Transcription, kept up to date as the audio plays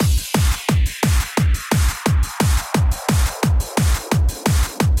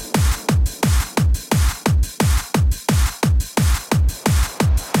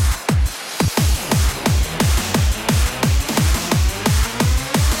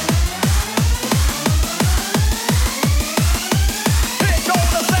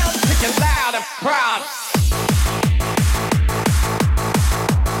proud.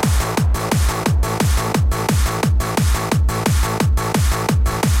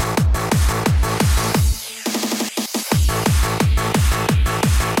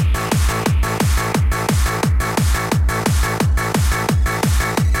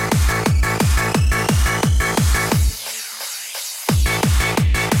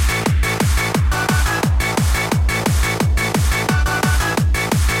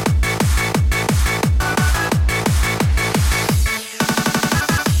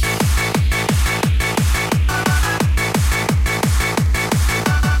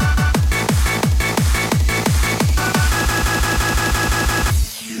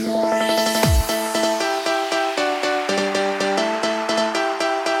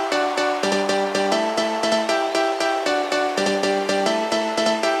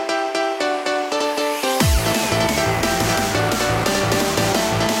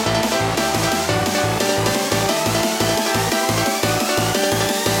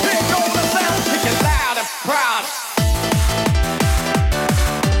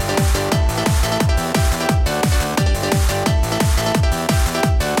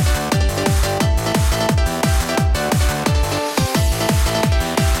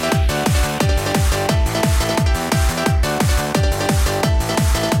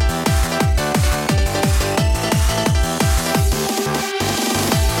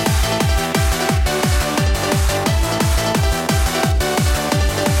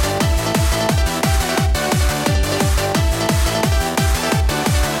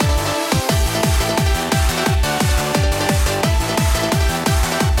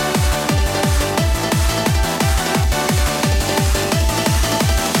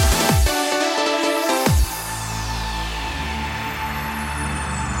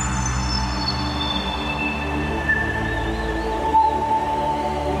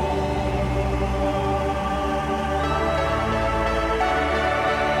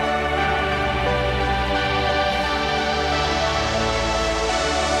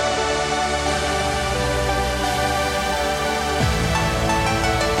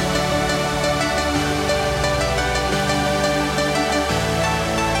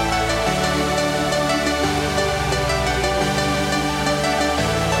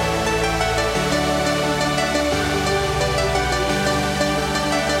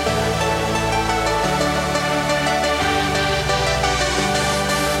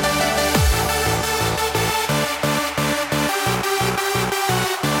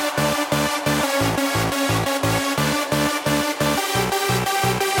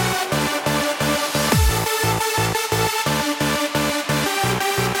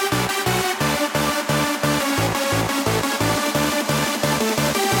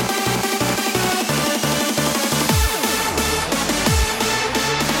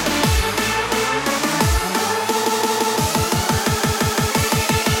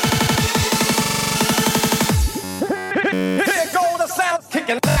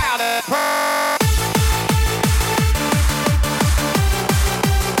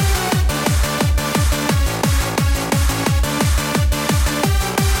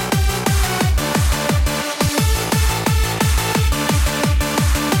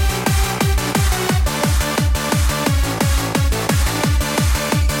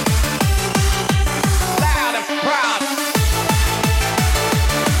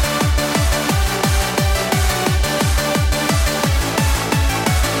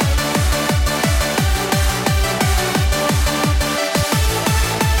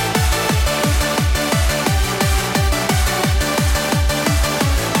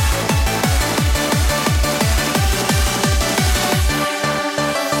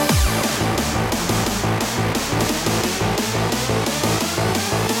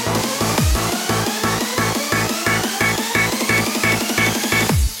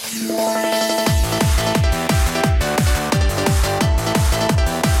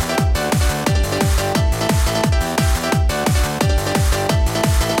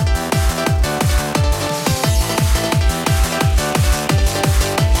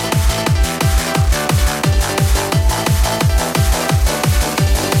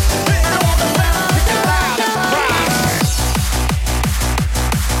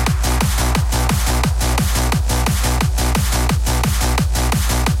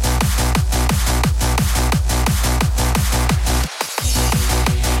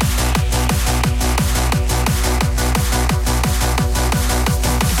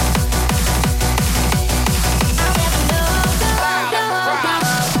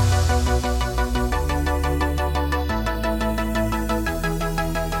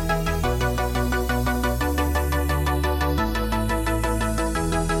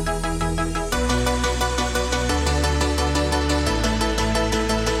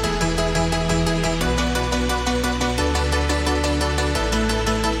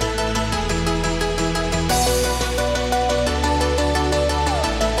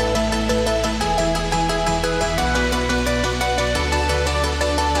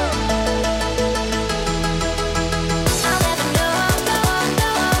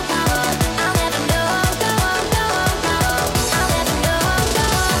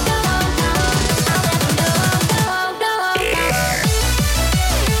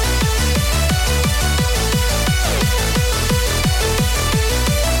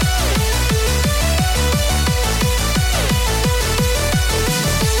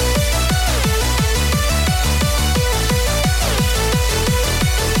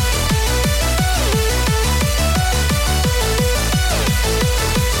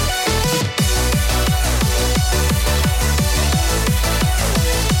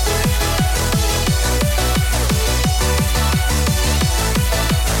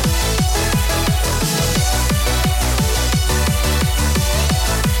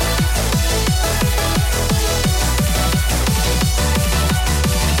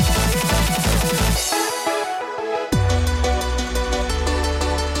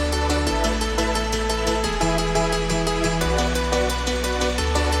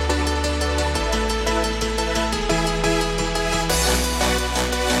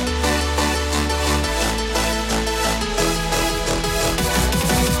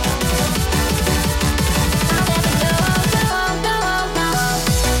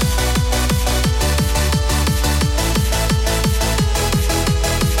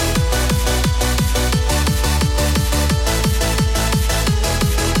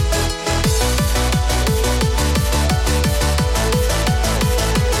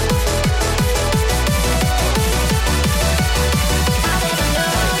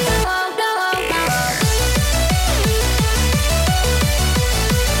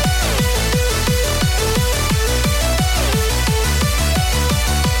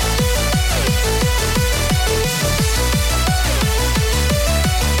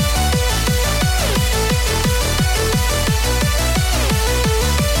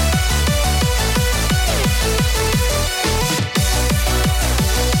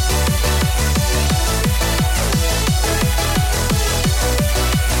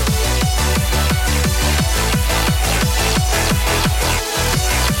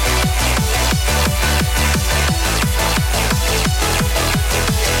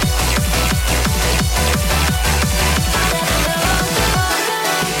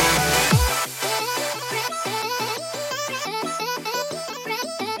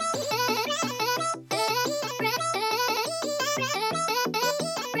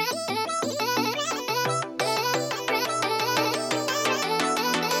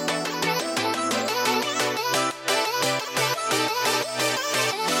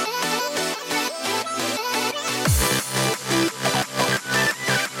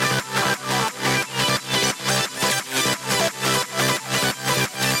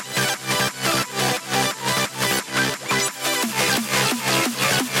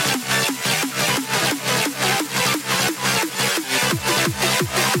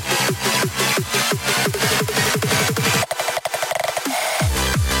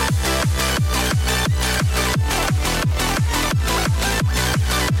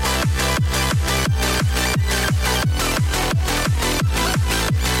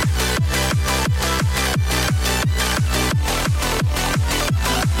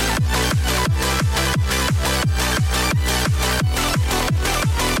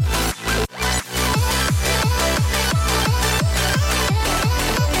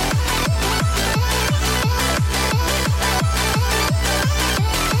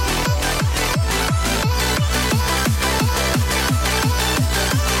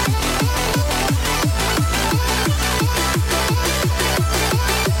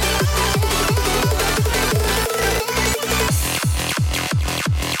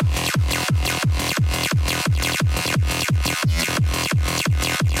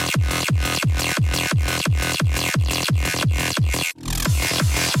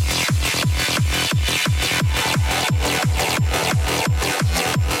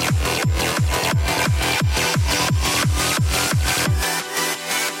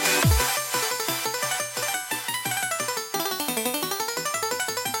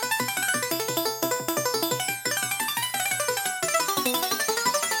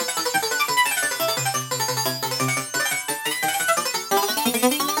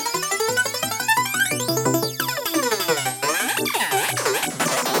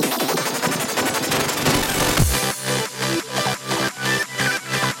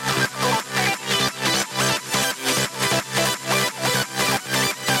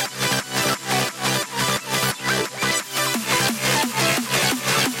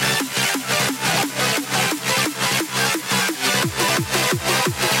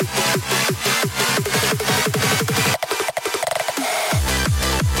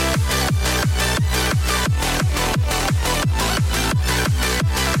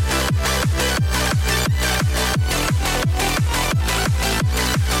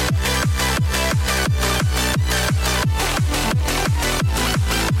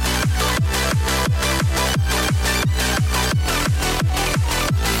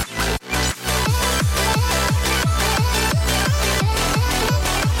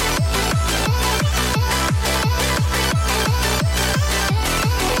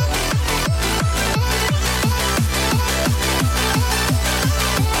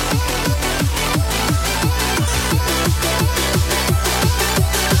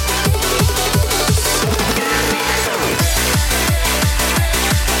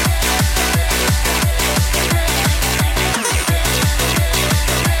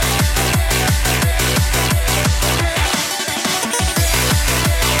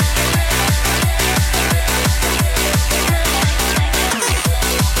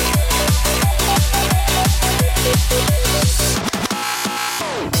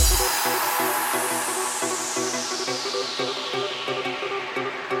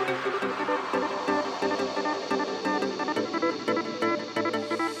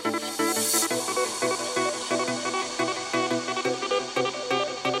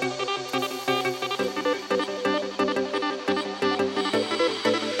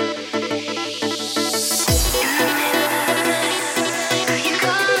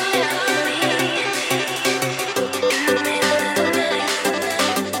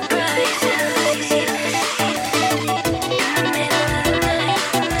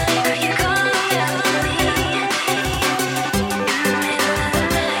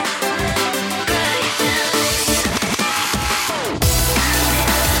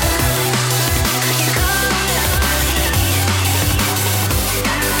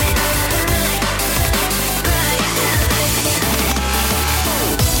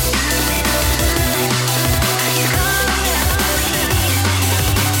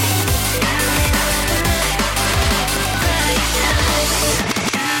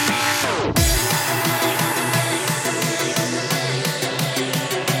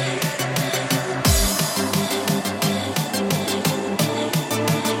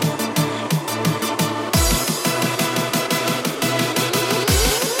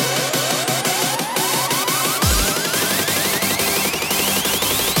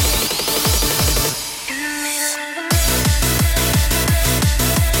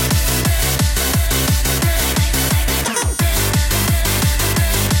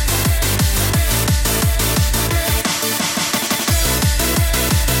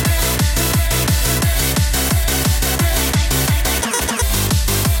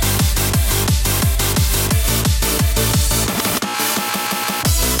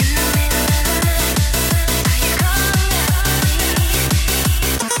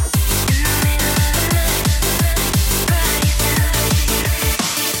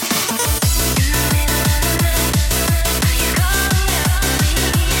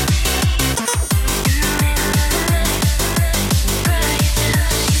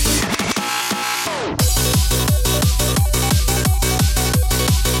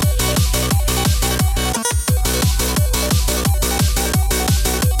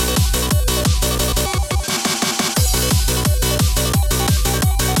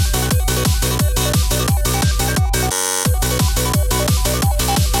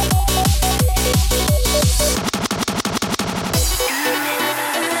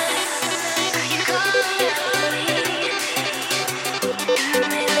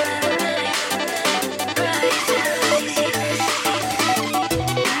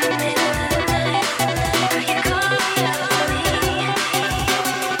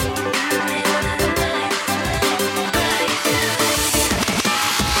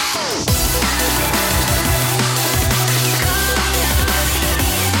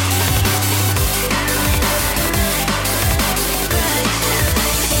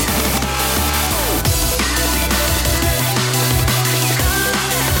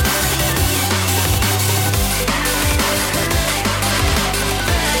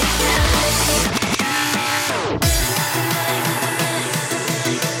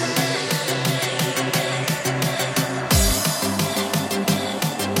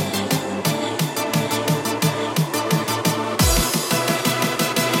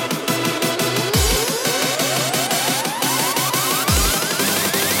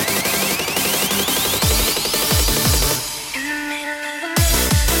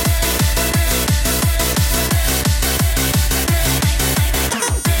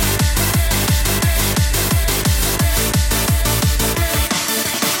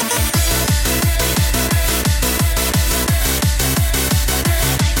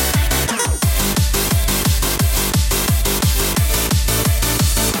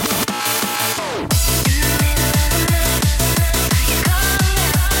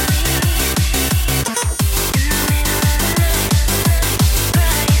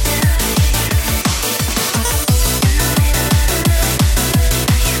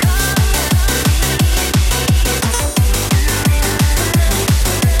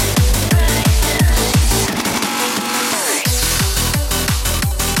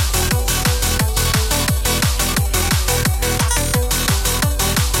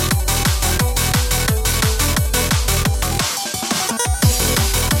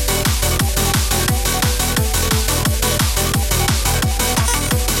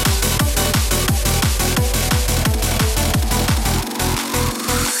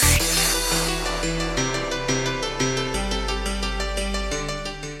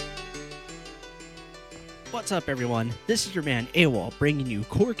 What's up, everyone? This is your man AWOL bringing you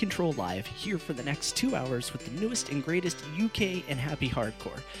Core Control Live here for the next 2 hours with the newest and greatest UK and happy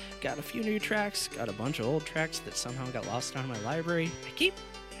hardcore. Got a few new tracks, got a bunch of old tracks that somehow got lost out of my library. I keep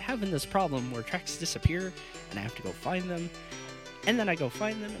having this problem where tracks disappear and I have to go find them. And then I go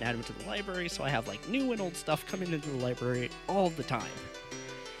find them and add them to the library, so I have like new and old stuff coming into the library all the time.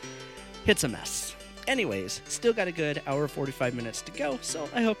 It's a mess. Anyways, still got a good hour 45 minutes to go, so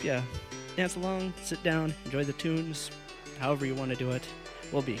I hope you dance along, sit down, enjoy the tunes, however you want to do it.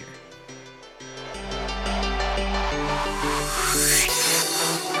 We'll be here.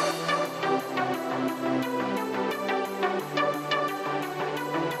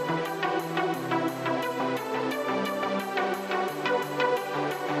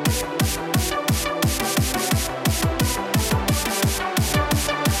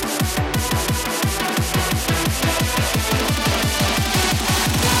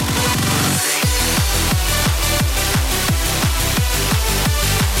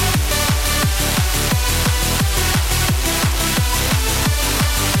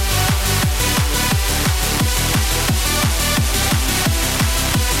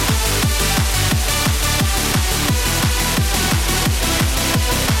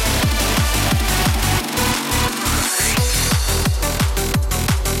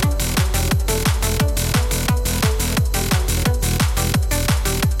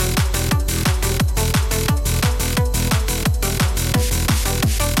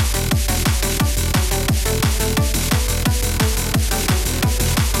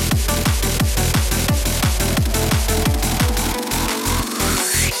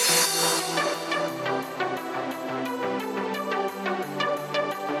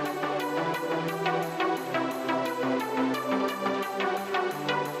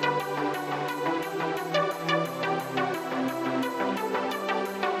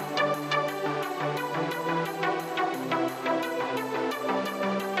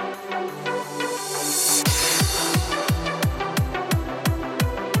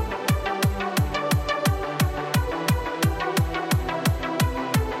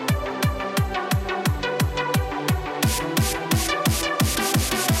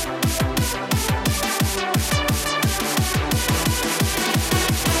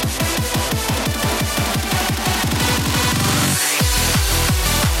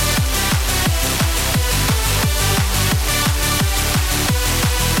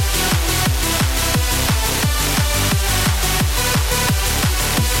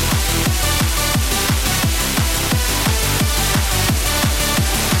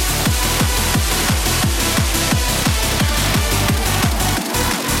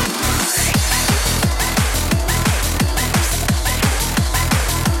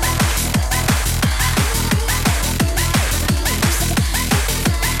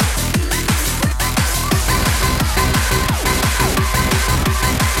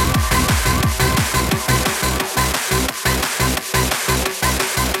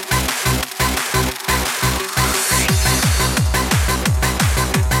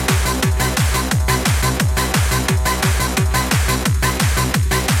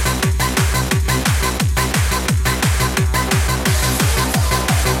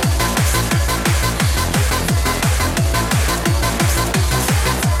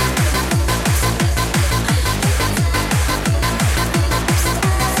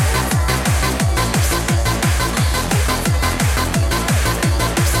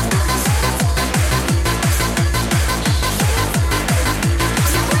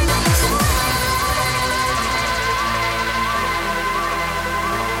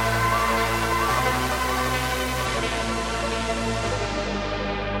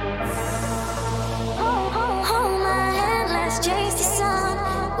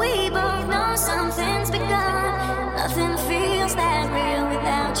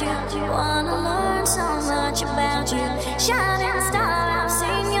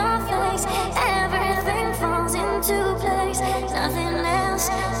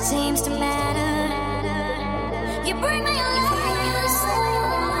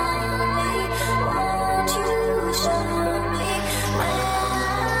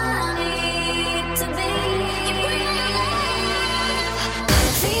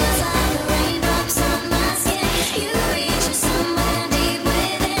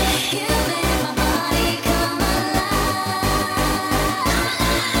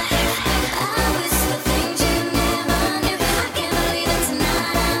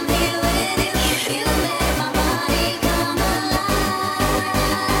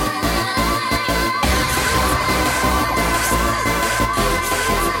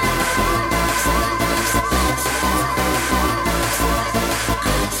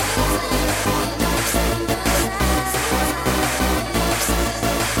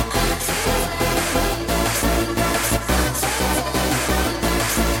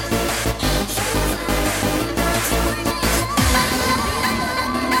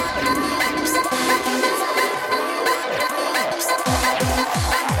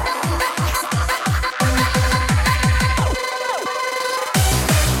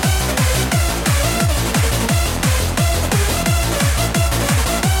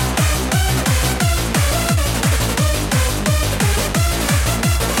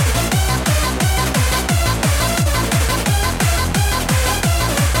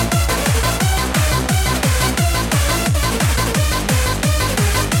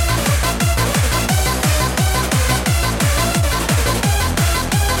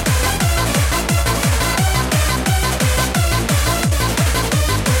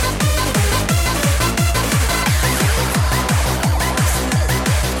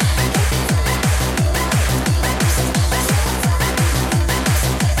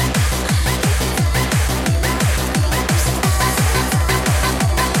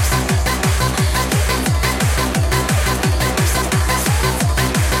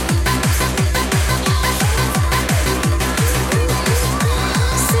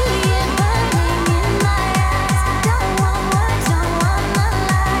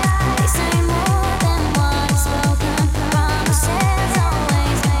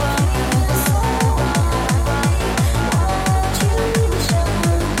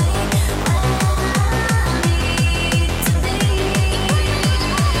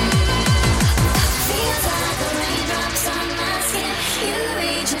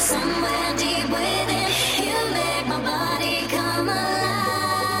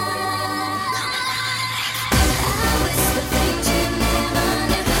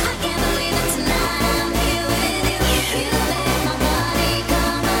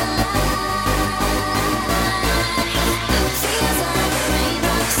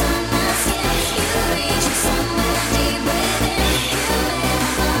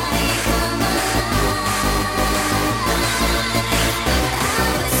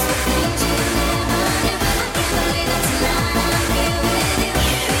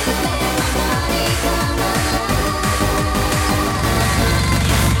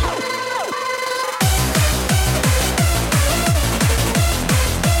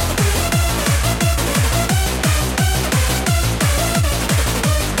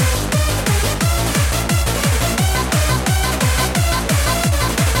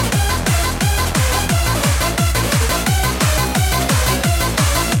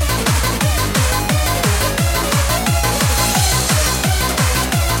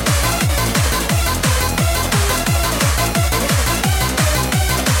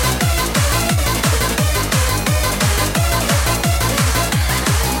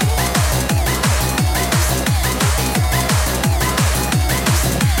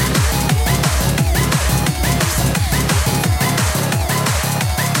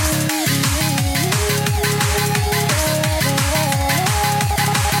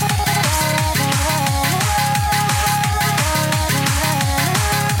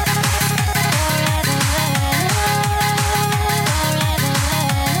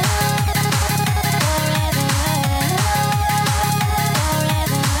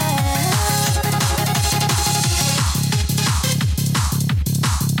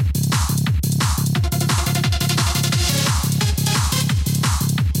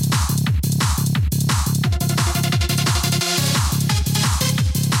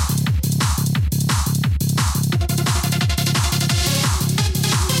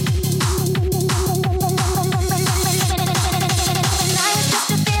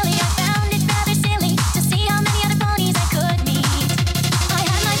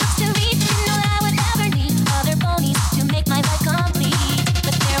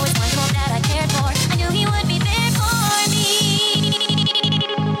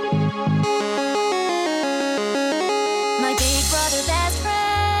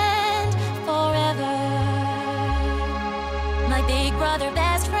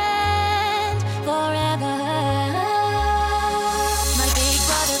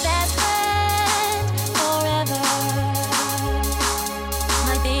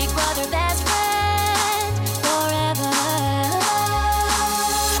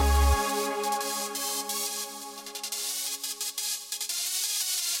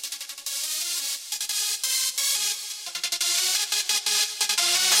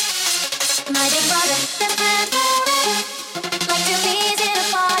 My big brother, best friend forever. Like two peas in a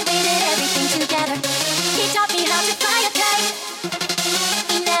pod, we did everything together. He taught me how to fly a kite.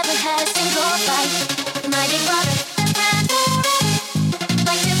 We never had a single fight. My big brother, best friend forever.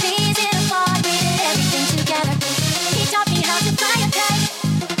 Like two peas in a pod, we did everything together. He taught me how to fly a kite.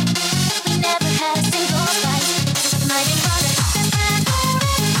 We never had a single fight. My big brother, best friend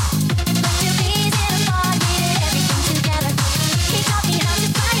forever. Like two peas in a pod, we did everything together. He taught me how to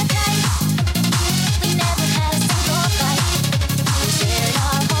fly a kite. We never had a single fight. We shared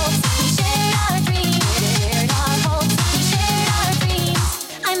our hopes, we shared our dreams. We shared our hopes, we shared our dreams.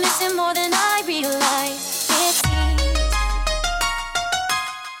 I miss him more than I realize. It seems.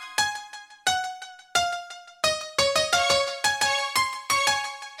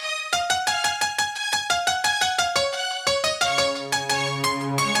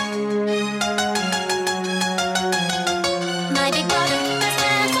 My big brother, best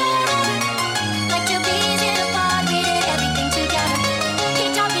friend forever. Like two peas in a pod, we did everything together. He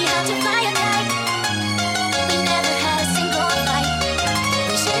taught me how to fly a kite. We never had a single fight.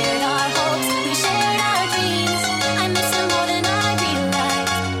 We shared our hopes, we shared our dreams. I miss him more than I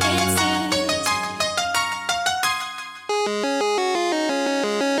realize. It seems.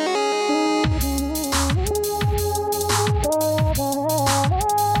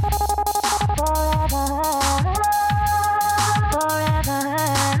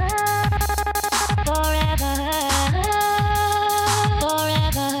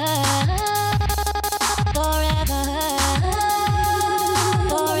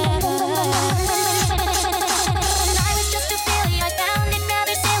 I was just a filly, I found it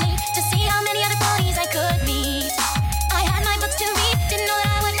rather silly to see how many other ponies I could meet. I had my books to read, didn't know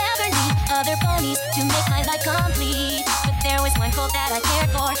that I would ever need other ponies to make my life complete. But there was one colt that I cared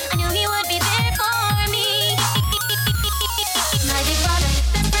for, I knew he would be there for me. My big brother,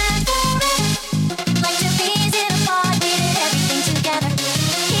 best friend forever. Like two peas in a pod, we did everything together.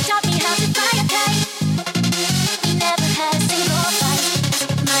 He taught me how to fly a kite. We never had a single fight.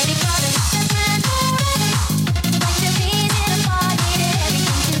 My big brother, best friend forever. Like two peas in a pod, we did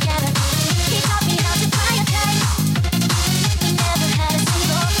everything together. He taught me how to fly a kite. We never had a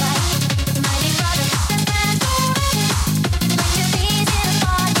single fight. My big brother, best friend forever. Like two peas in a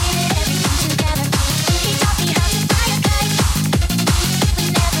pod, we did everything together.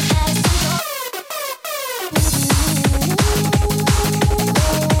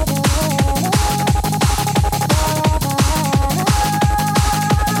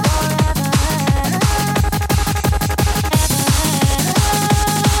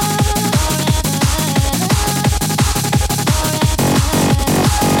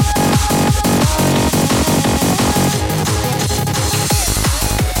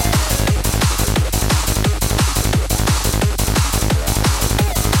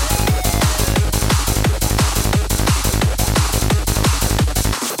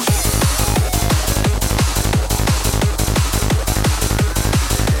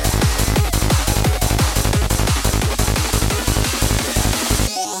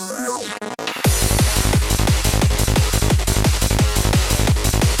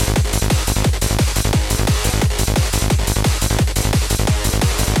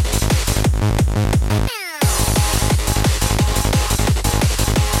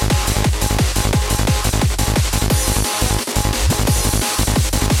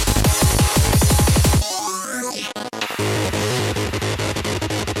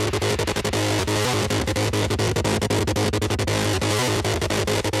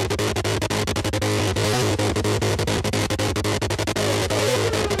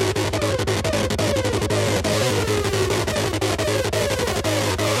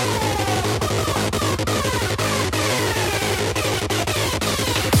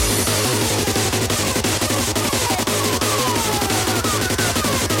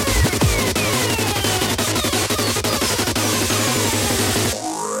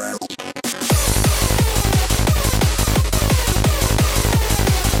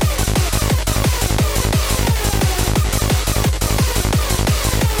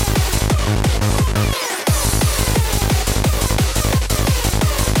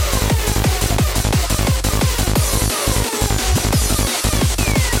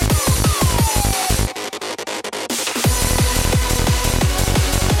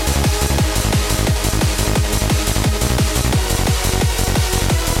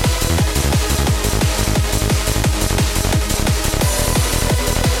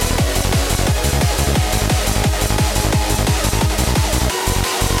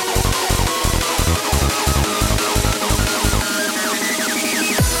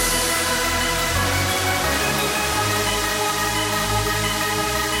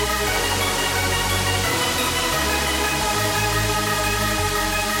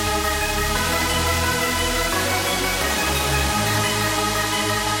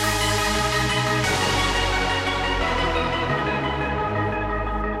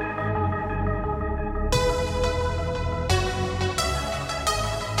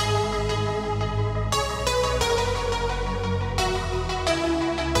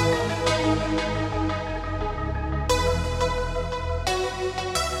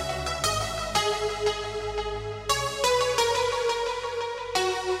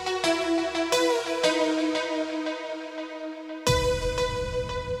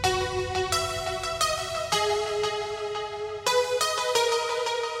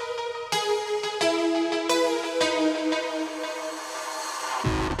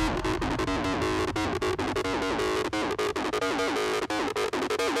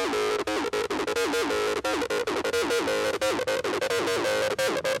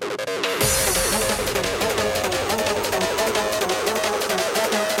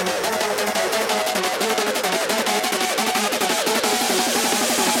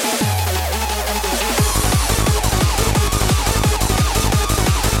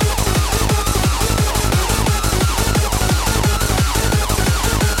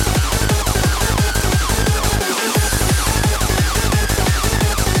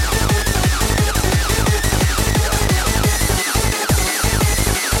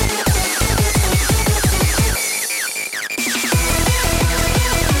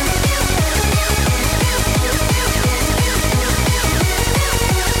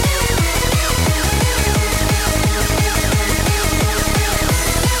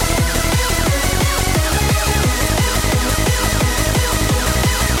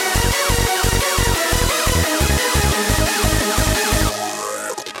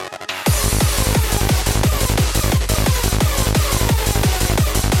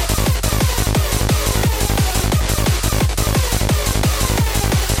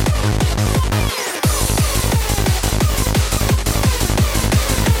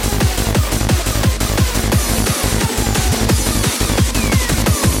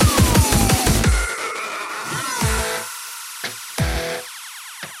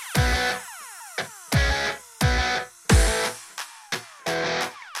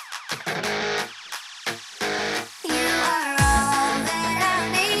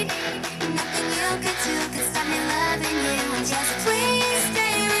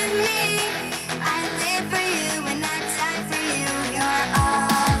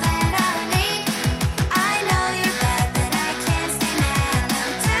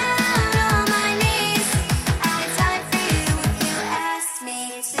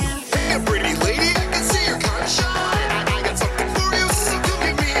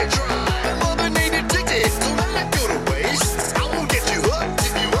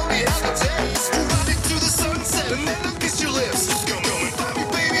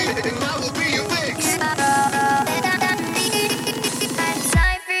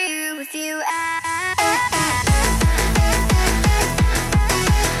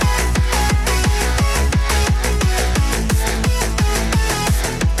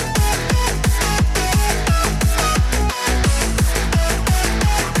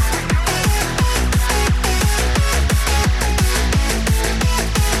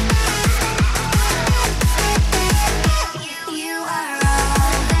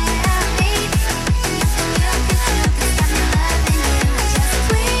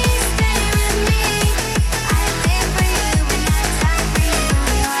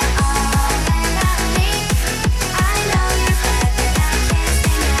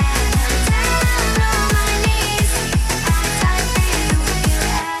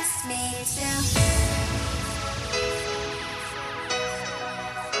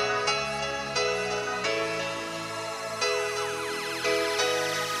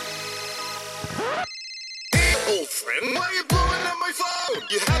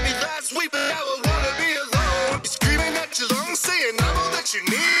 You had me last week, but now I wanna be alone. You're screaming at your lungs, saying I'm all that you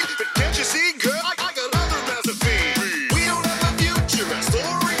need. But can't you see, girl, I got other recipe. We don't have a future, our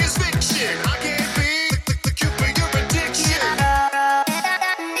story is fiction. I can't be the cure for your addiction.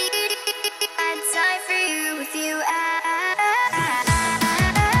 I'd die for you with you.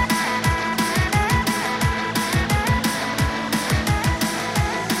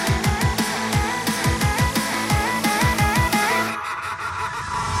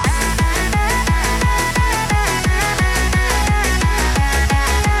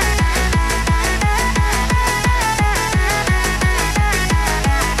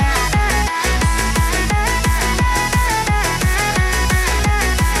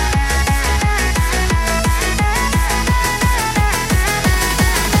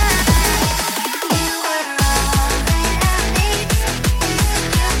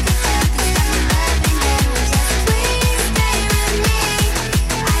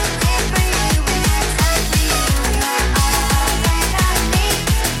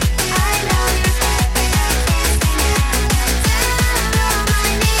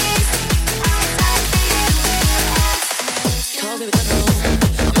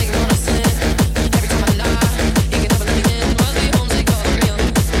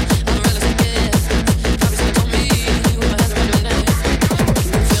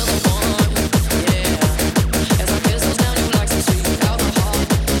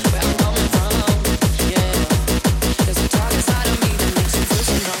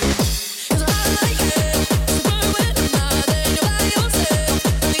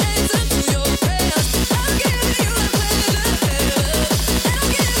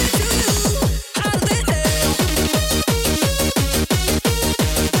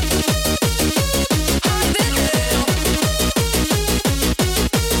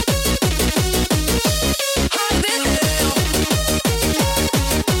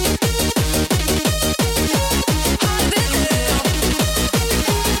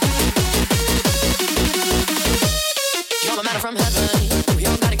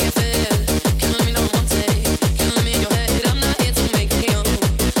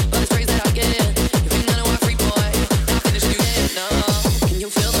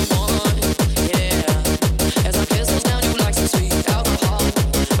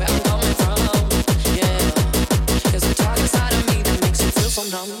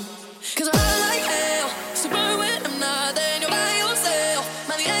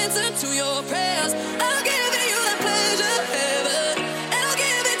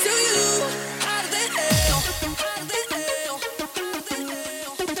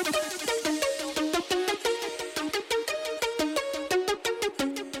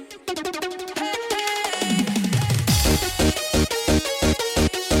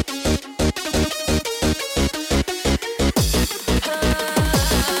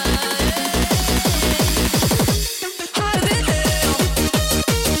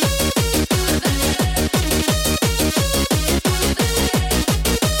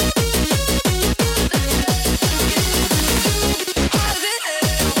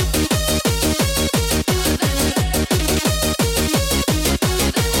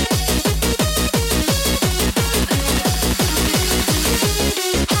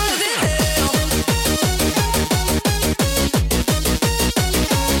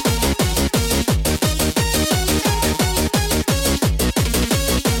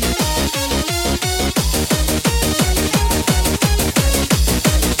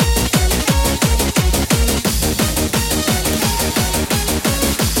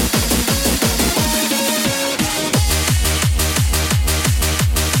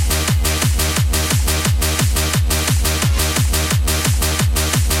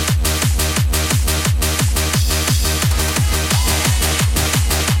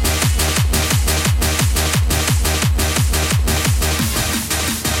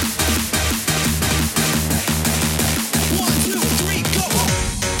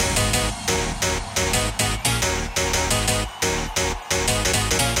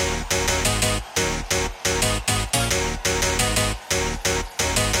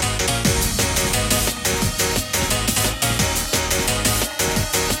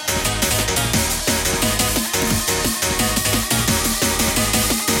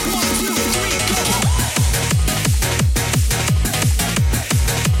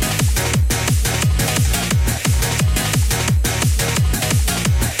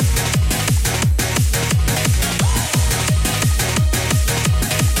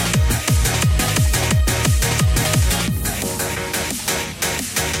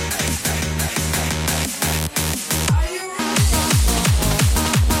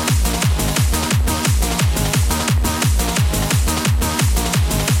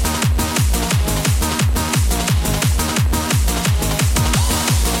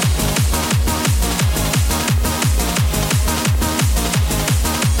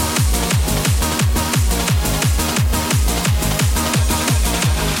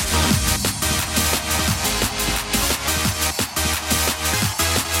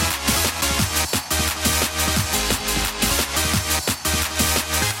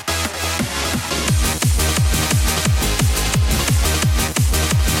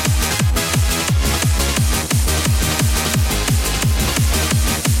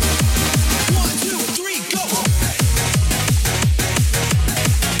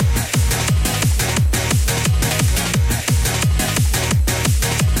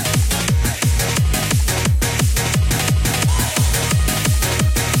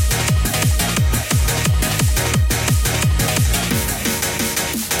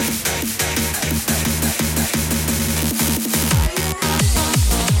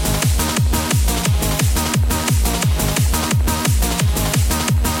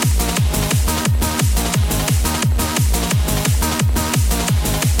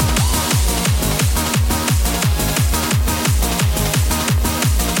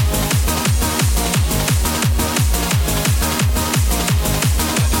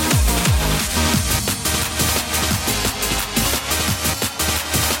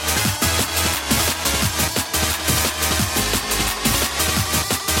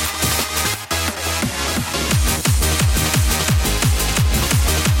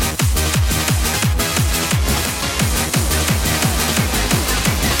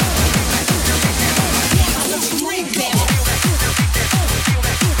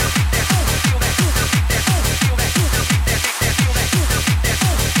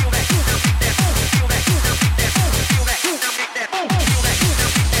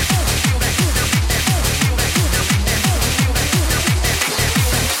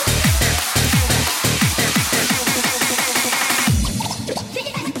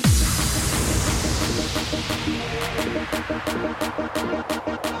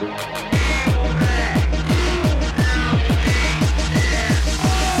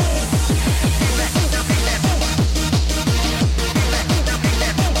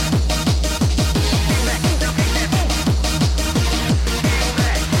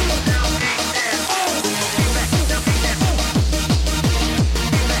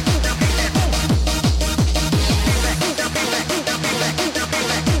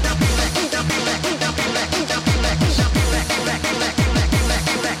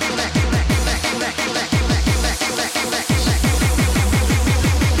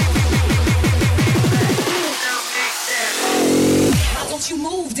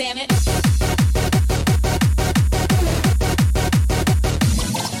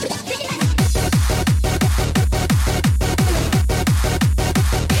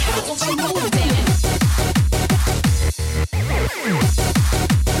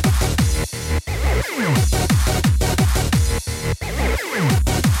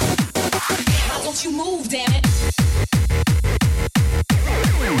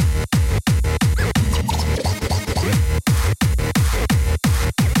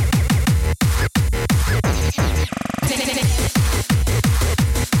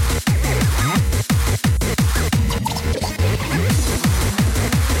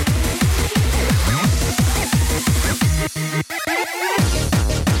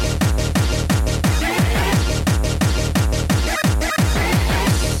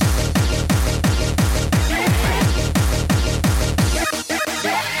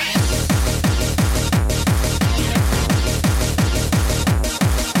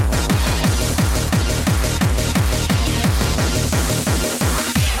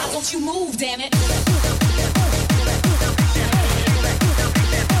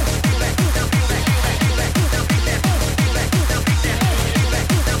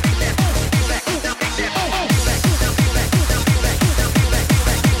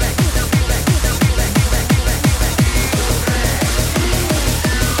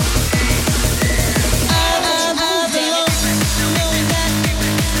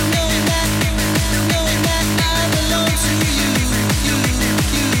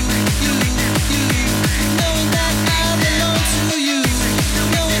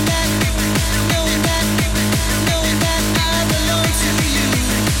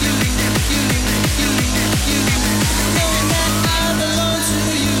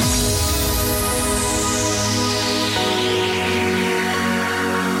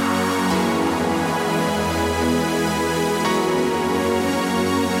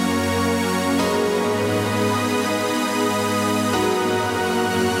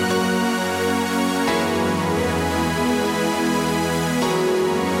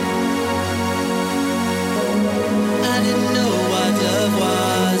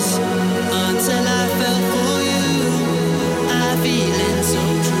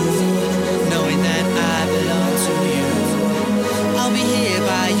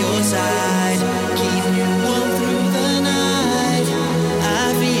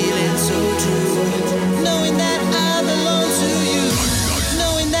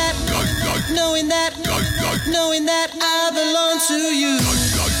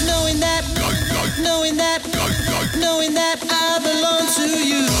 knowing that I belong to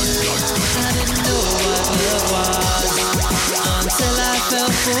you. I didn't know what love was until I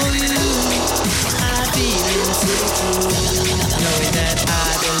fell for you. I feel it so true, knowing that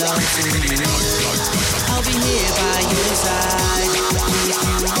I belong to you. I'll be here by your side, keep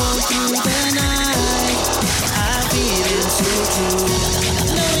you warm through the night. I feel it so true,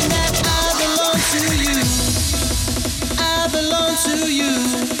 knowing that I belong to you. I belong to you.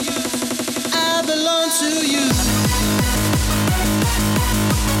 I belong to you.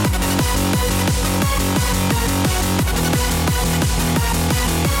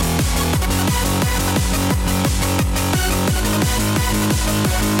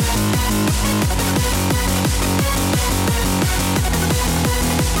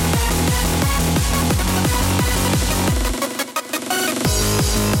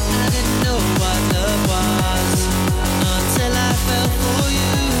 I didn't know what love was until I fell for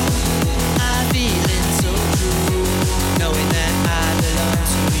you. I feel it so true, knowing that I belong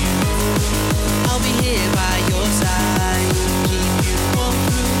to you. I'll be here by your side, keep you warm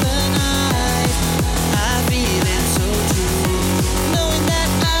through the night. I feel it so true, knowing that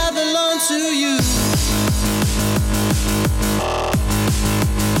I belong to you.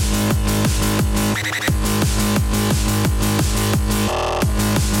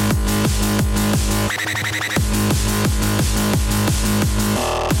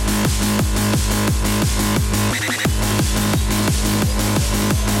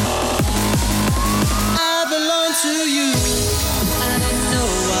 I belong to you. I didn't know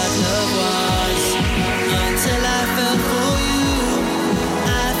what love was until I fell for you.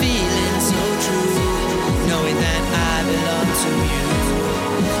 I feel it so true, knowing that I belong to you.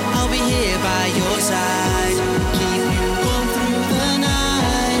 I'll be here by your side, keep you warm through the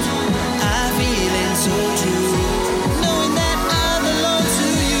night. I feel it so true, knowing that I belong to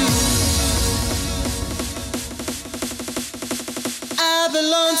you. I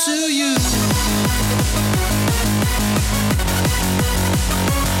belong to you.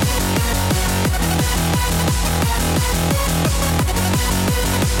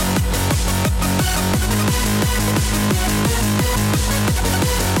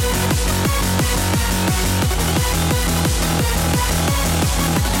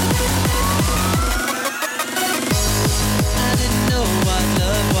 I didn't know what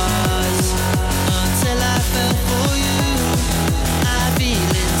love was until I fell for you. I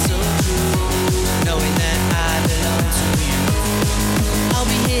feel it so true, knowing that I belong to you. I'll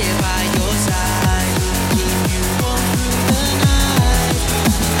be here by your side, keep you warm through the night.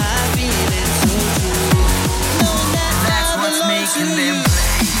 I feel it so true, knowing that That's I what's belong making to them you. play.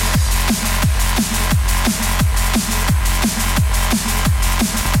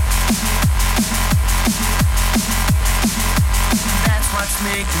 That's what's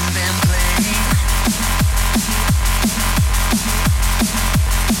making them play.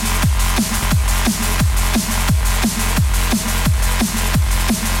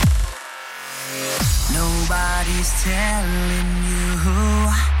 Nobody's telling you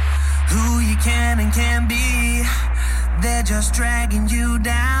who you can and can't be. They're just dragging you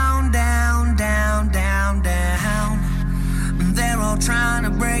down, down, down, down, down. They're all trying to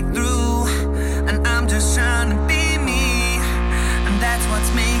break through, and I'm just trying to be me. And that's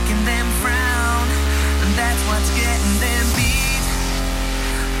what's making them frown, and that's what's getting them beat.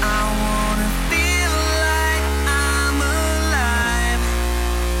 I wanna feel like I'm alive.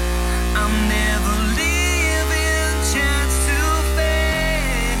 I'm never leaving, chance to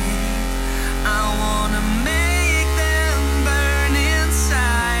fade. I wanna make them burn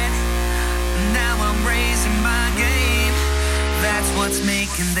inside. Now I'm raising my game. That's what's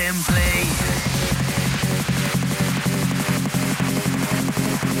making them play.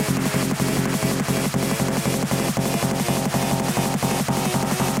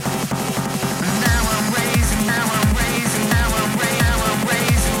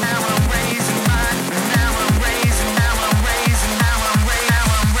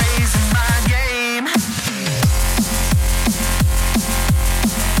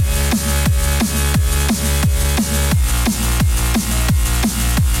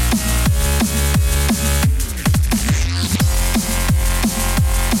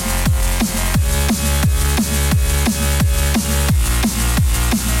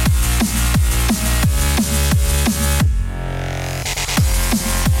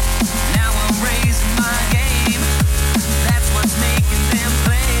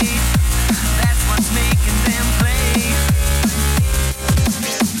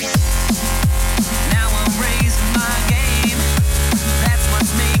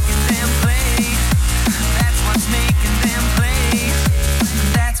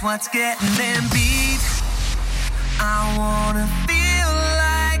 That's what's getting them beat. I wanna feel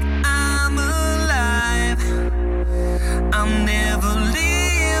like I'm alive. I'm never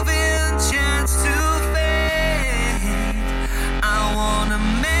leaving, chance to fade. I wanna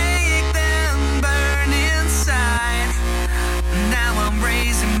make them burn inside. Now I'm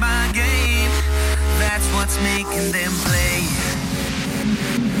raising my game. That's what's making them play.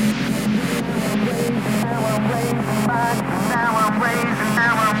 Now I'm raising,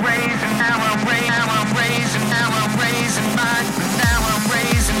 now I'm raising, now I'm raising, now I'm raising, now I'm raising, now I'm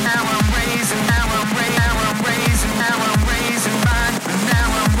raising, now I'm raising, now I'm raising, now I'm raising, now I'm raising, now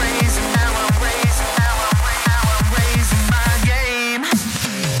I'm raising, now I'm raising, now I'm raising, now I'm raising my game.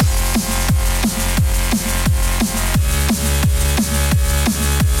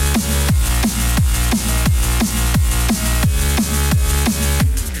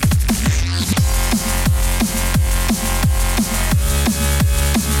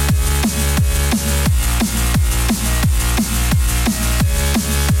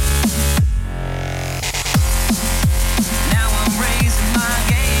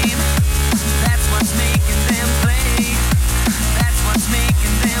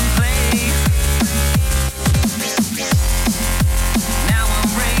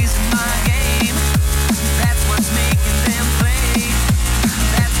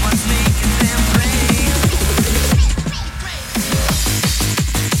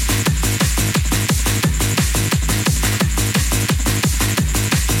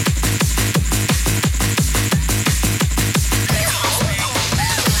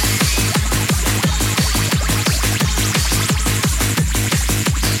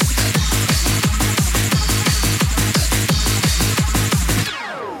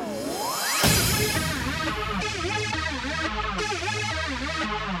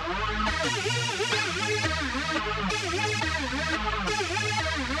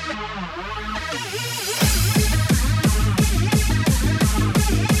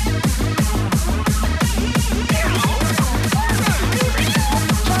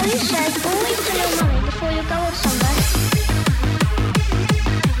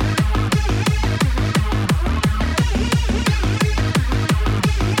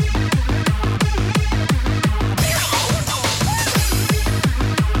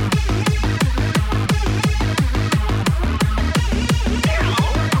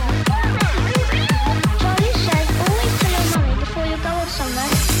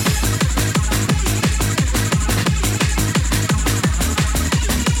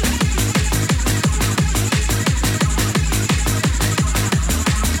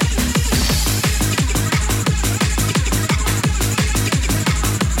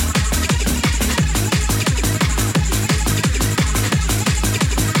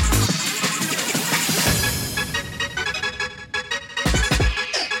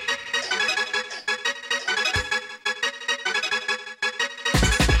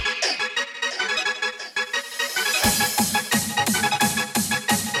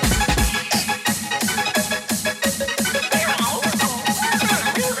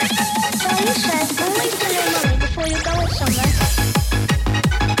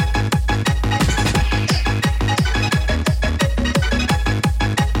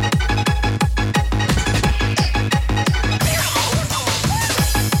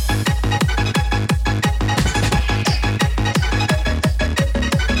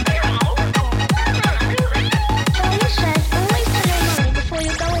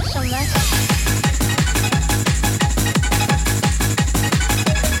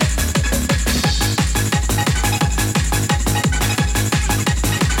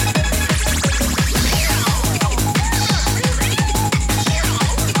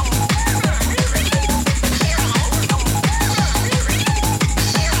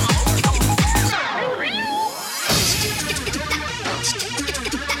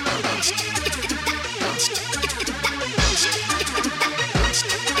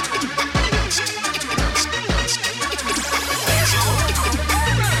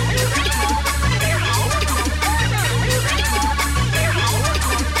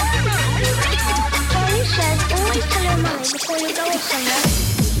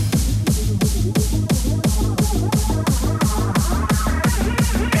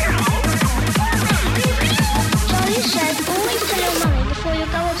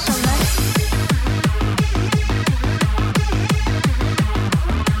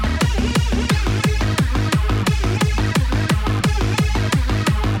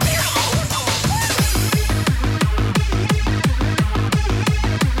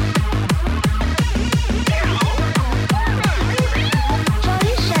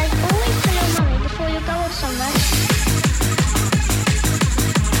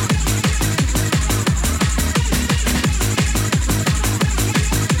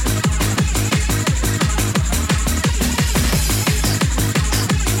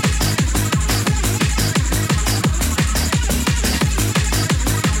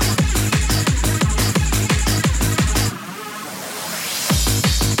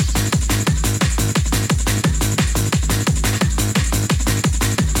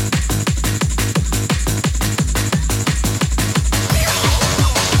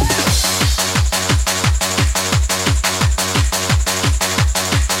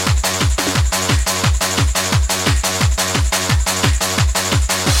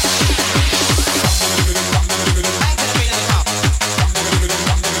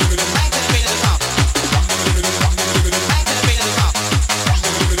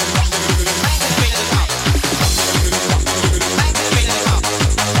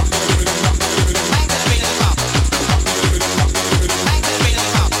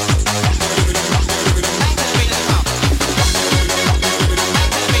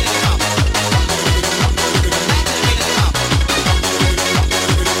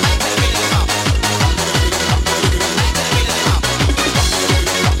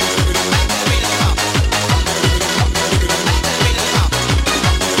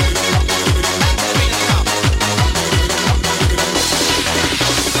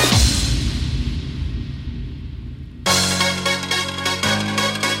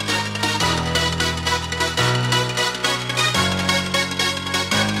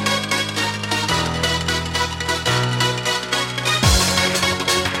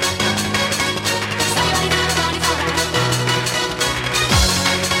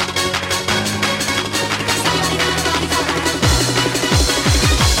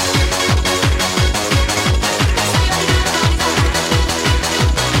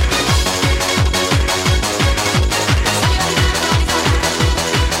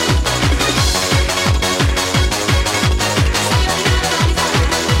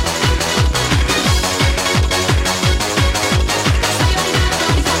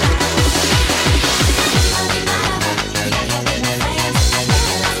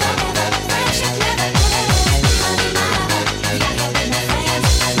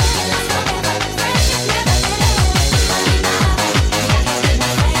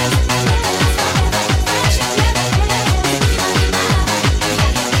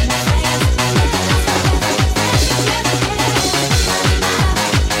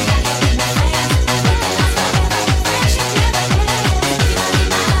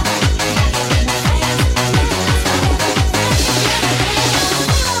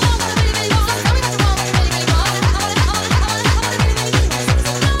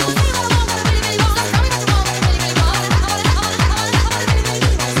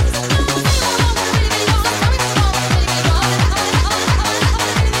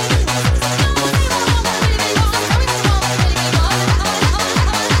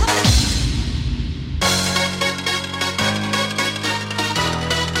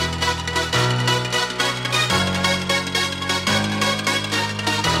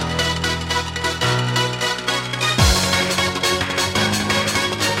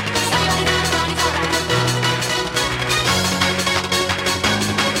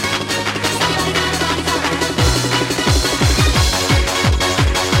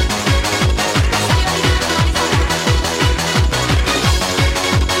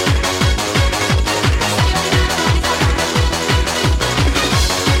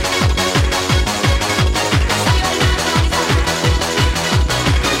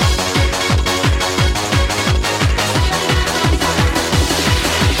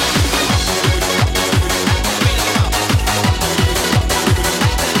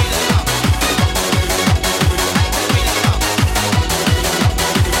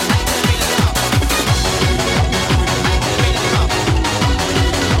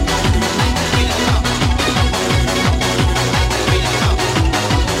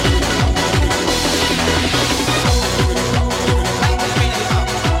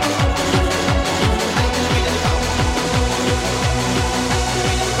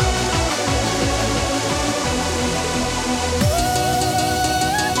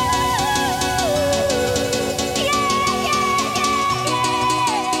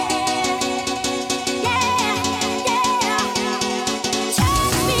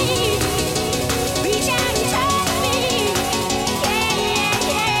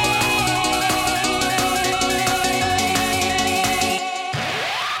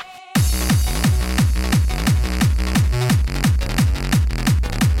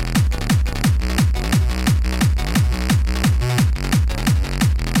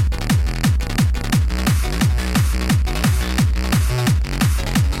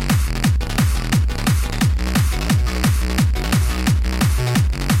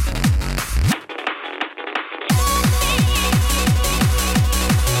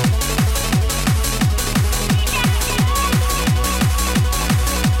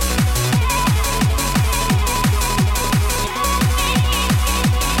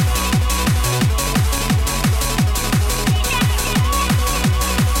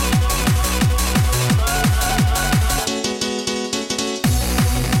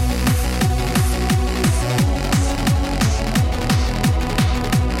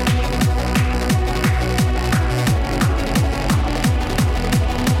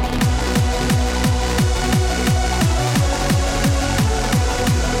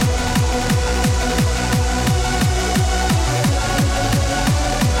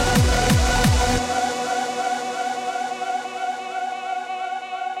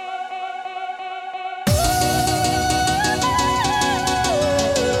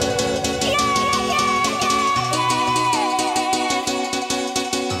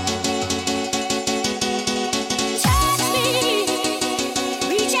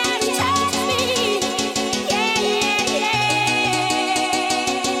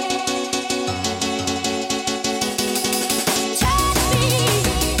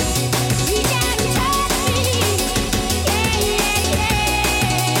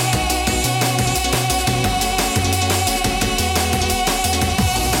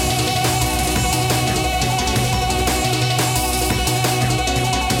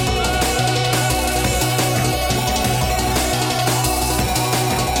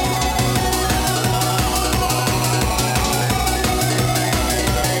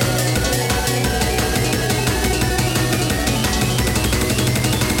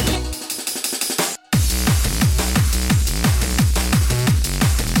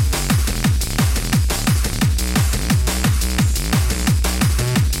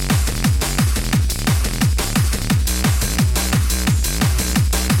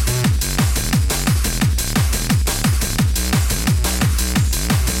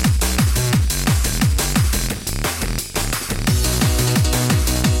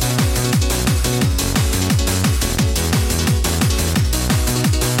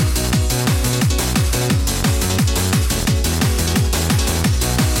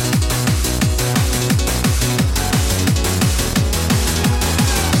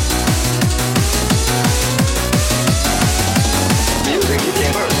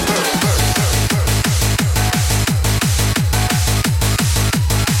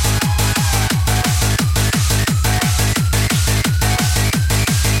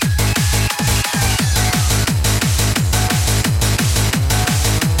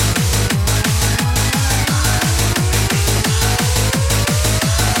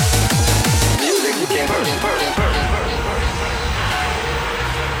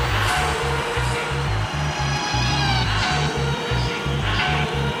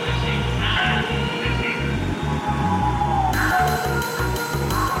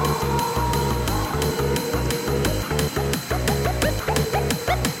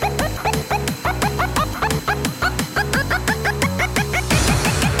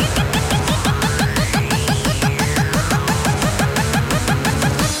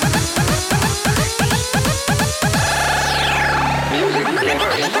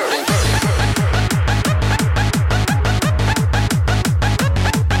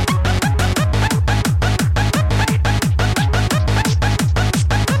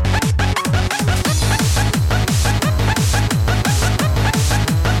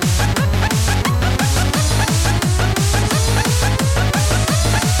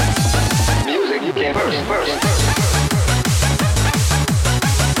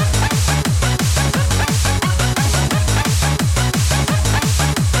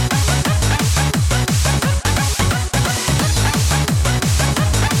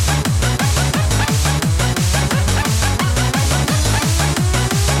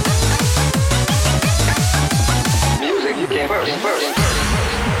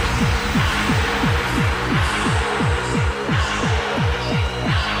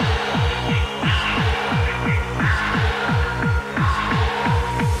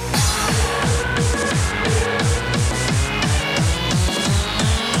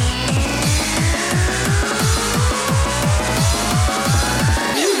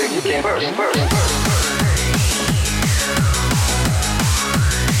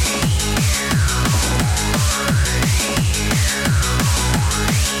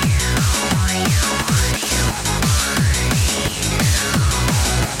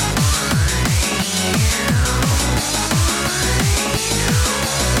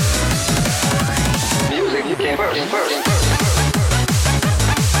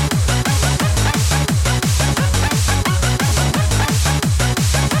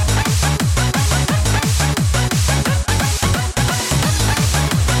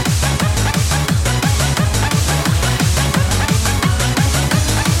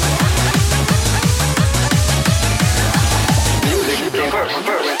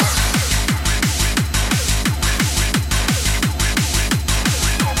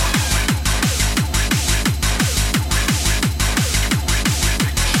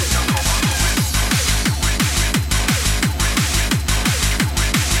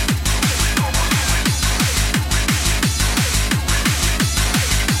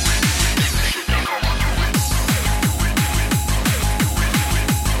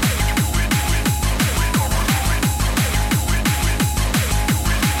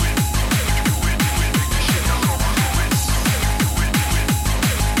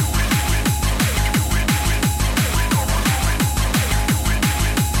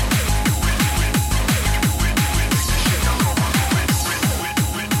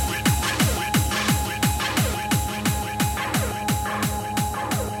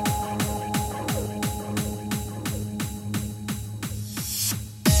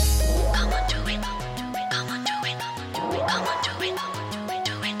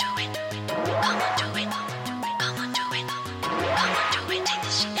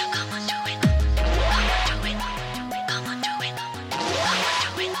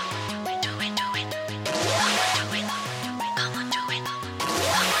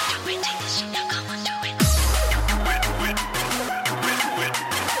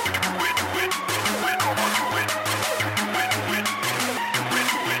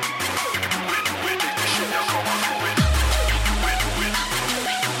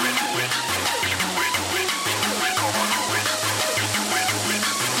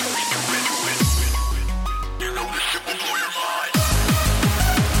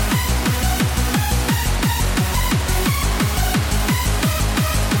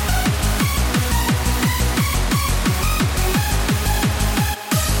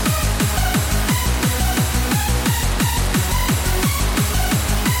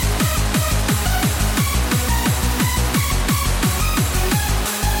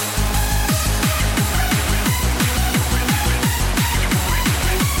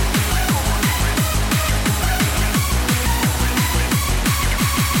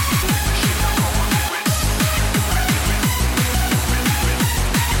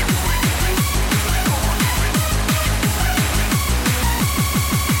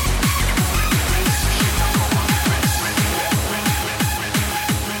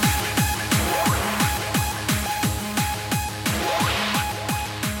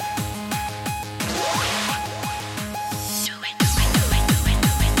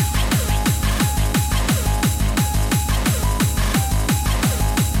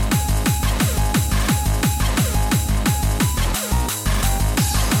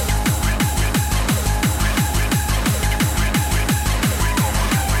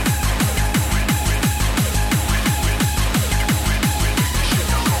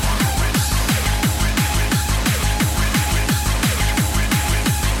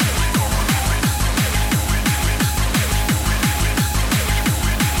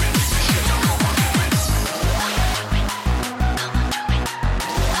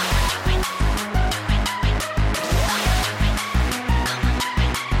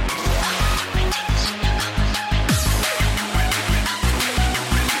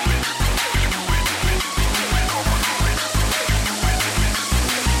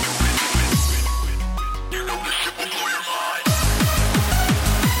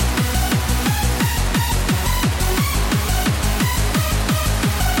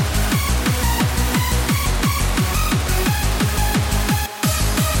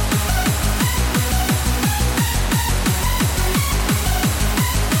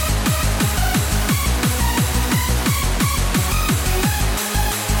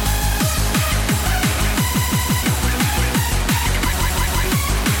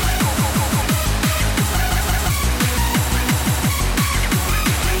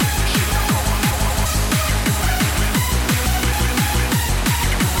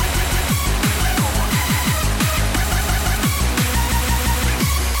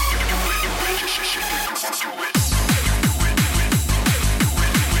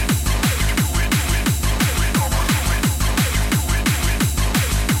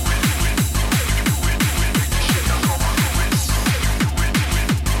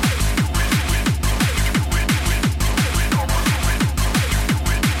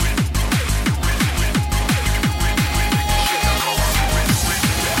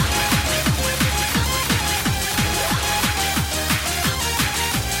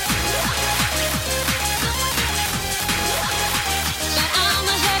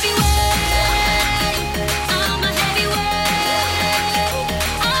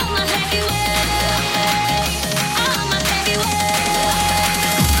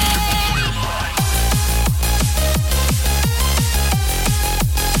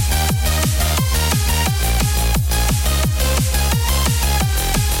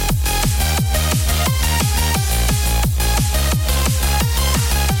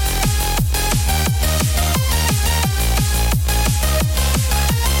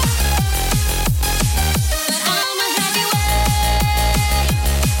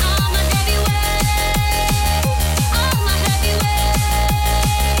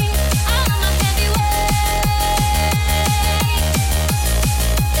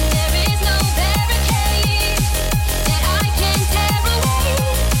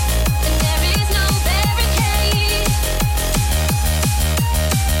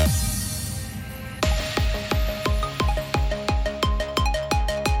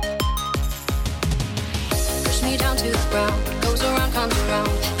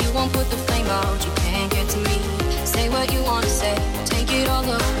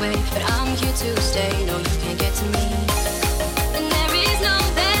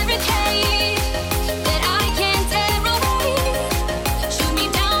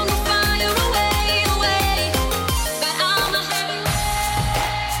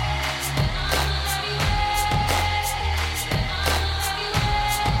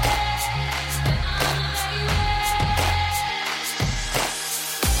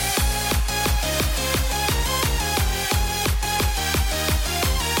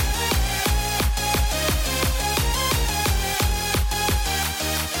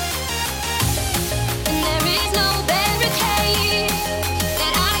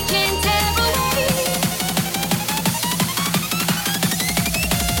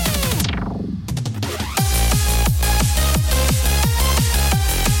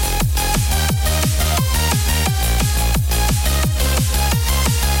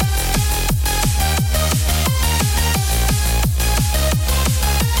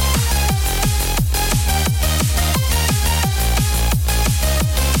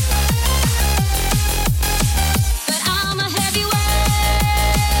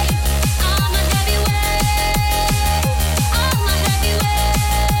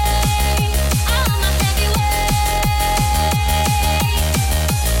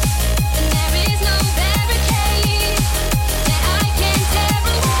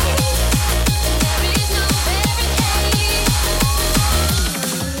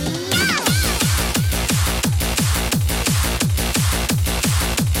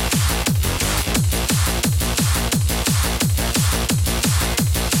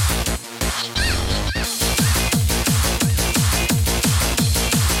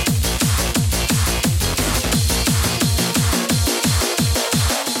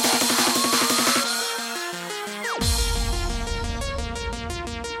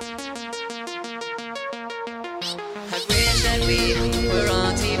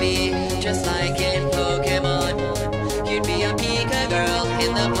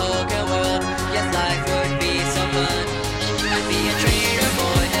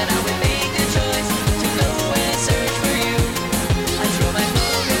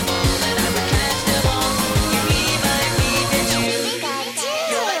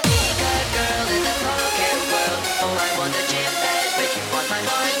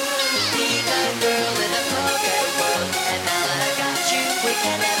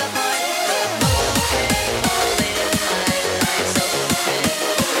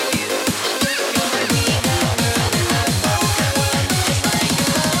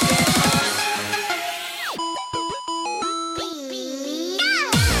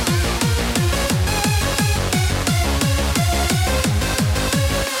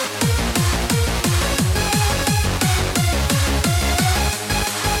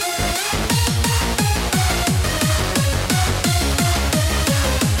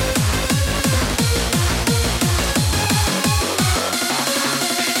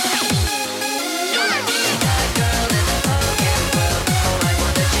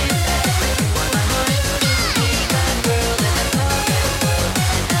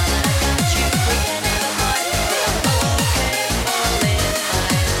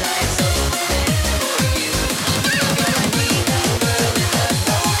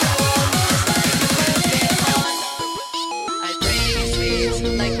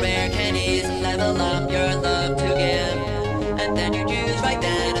 level up your love to give. And then you choose right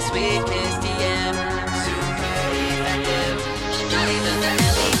then a sweet kiss TM. Super effective. Not even the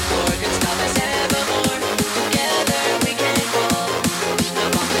elite four could stop us evermore. Together we can fall. The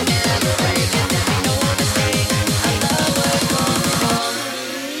bond would never break, and then we know the string. Our love would conquer.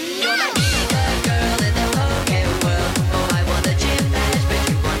 You're my Pika girl in the poke world. Oh, I want the gym badge, but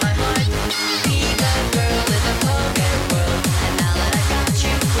you want my heart. Pika girl in the poke world. And now that I got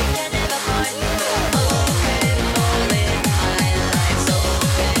you, we can never part. Okay, all in my life, so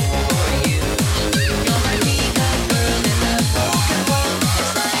okay for you. You're my Pika girl in the poke world.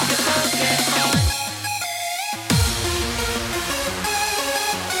 It's like a Pokemon.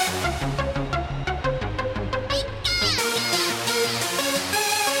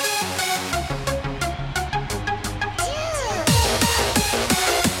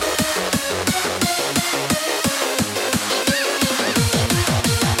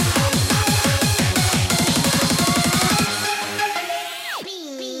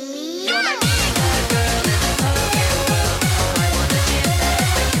 You're my Pika girl in the poke world. Oh, I want the gym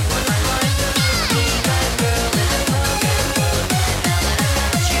badge, but you want my heart. Pika girl in the poke world. And now that I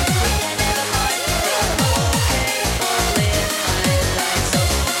got you, we can never part. Okay, all in my life, so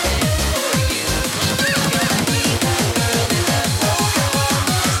okay for you. You're my Pika girl in the poke world.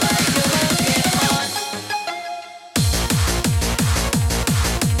 It's like a Pokemon.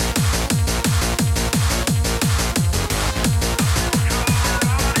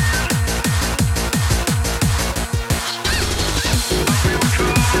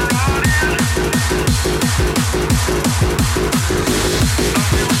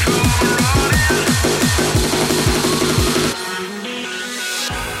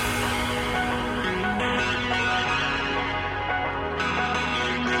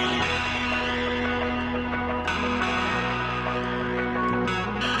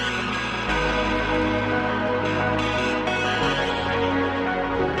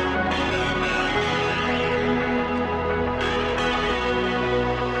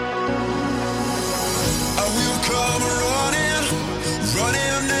 I will come running,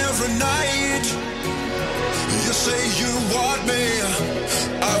 running every night. You say you want me,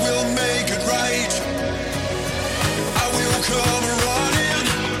 I will make it right. I will come running,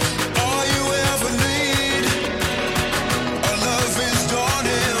 all you ever need. Our love is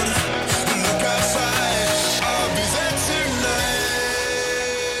dawning, look outside, I'll be there tonight.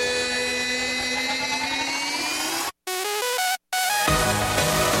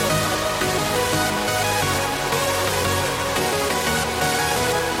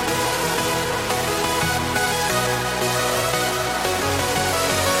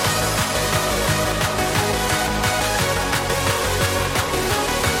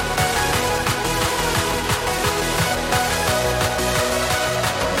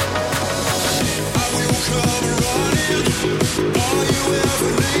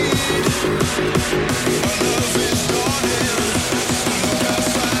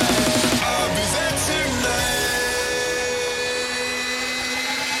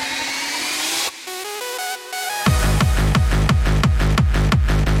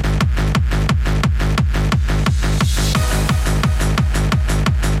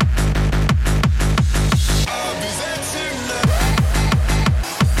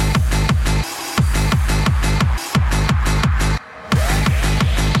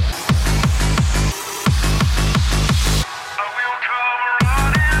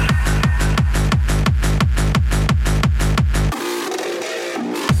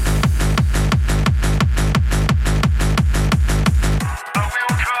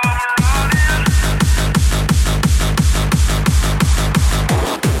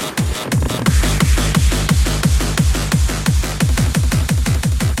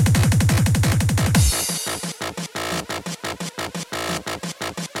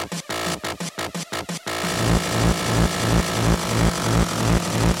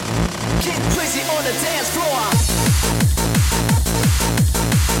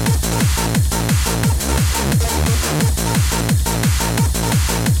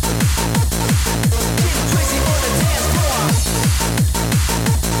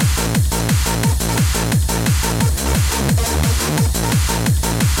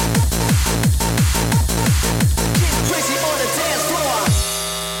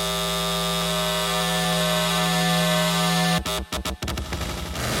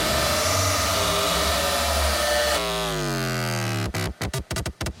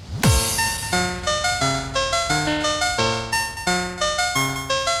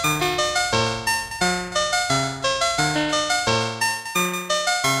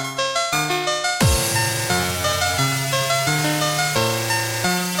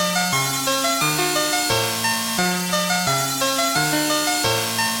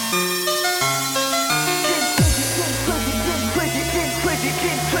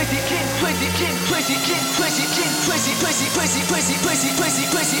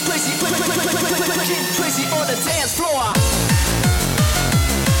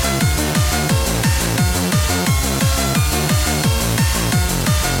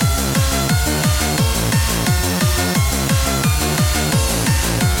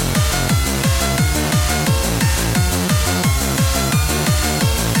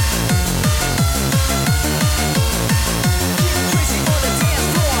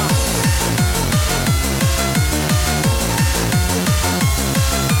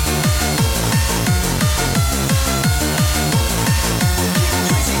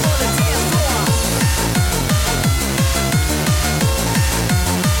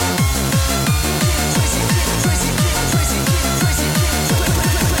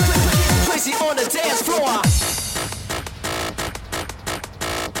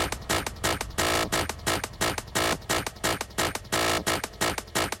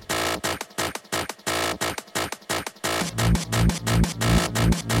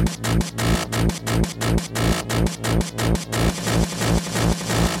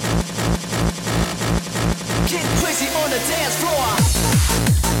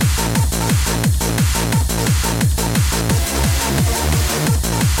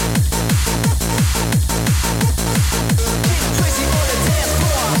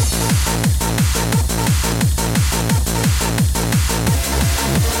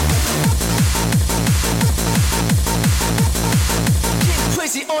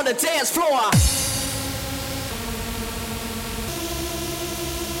 crazy on the dance floor.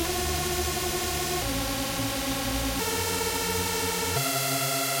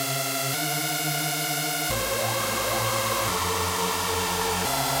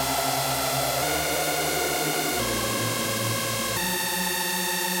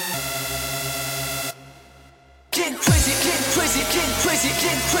 Getting crazy, getting crazy, getting crazy,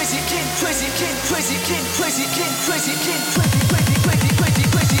 getting crazy, getting crazy, getting crazy, getting crazy, getting crazy, getting crazy, crazy, crazy, crazy,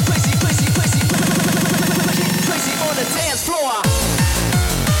 crazy, crazy, crazy, crazy, getting crazy on the dance floor.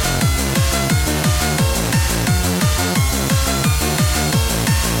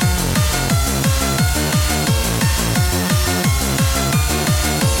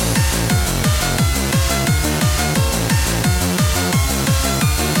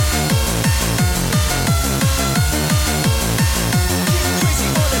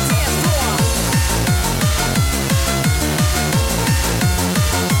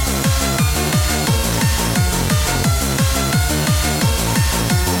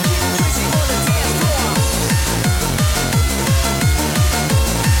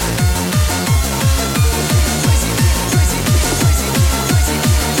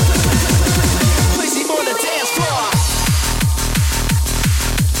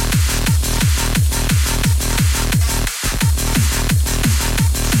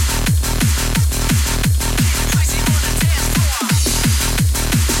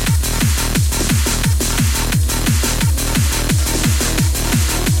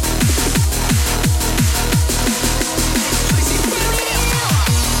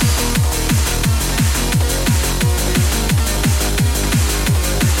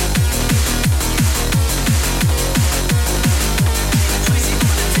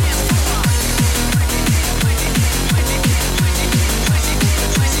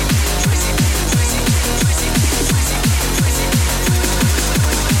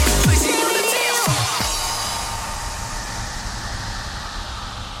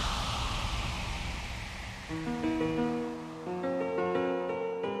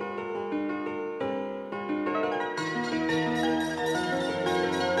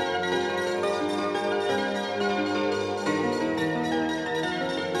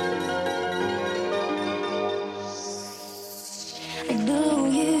 I know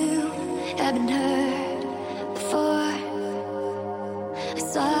you haven't heard before. I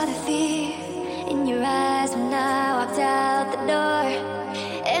saw the fear in your eyes when I walked out the door.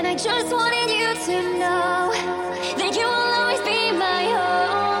 And I just wanted you to know that you will always be my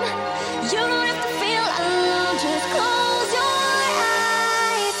home. You don't have to feel alone, just close your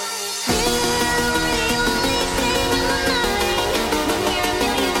eyes. You are the only thing on my mind when we're a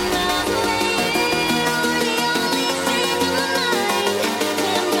million miles away. You are the only thing on my mind.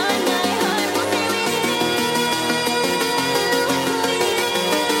 When I'm gone, my heart will stay with you. With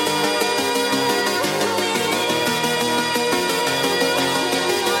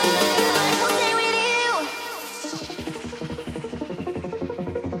you.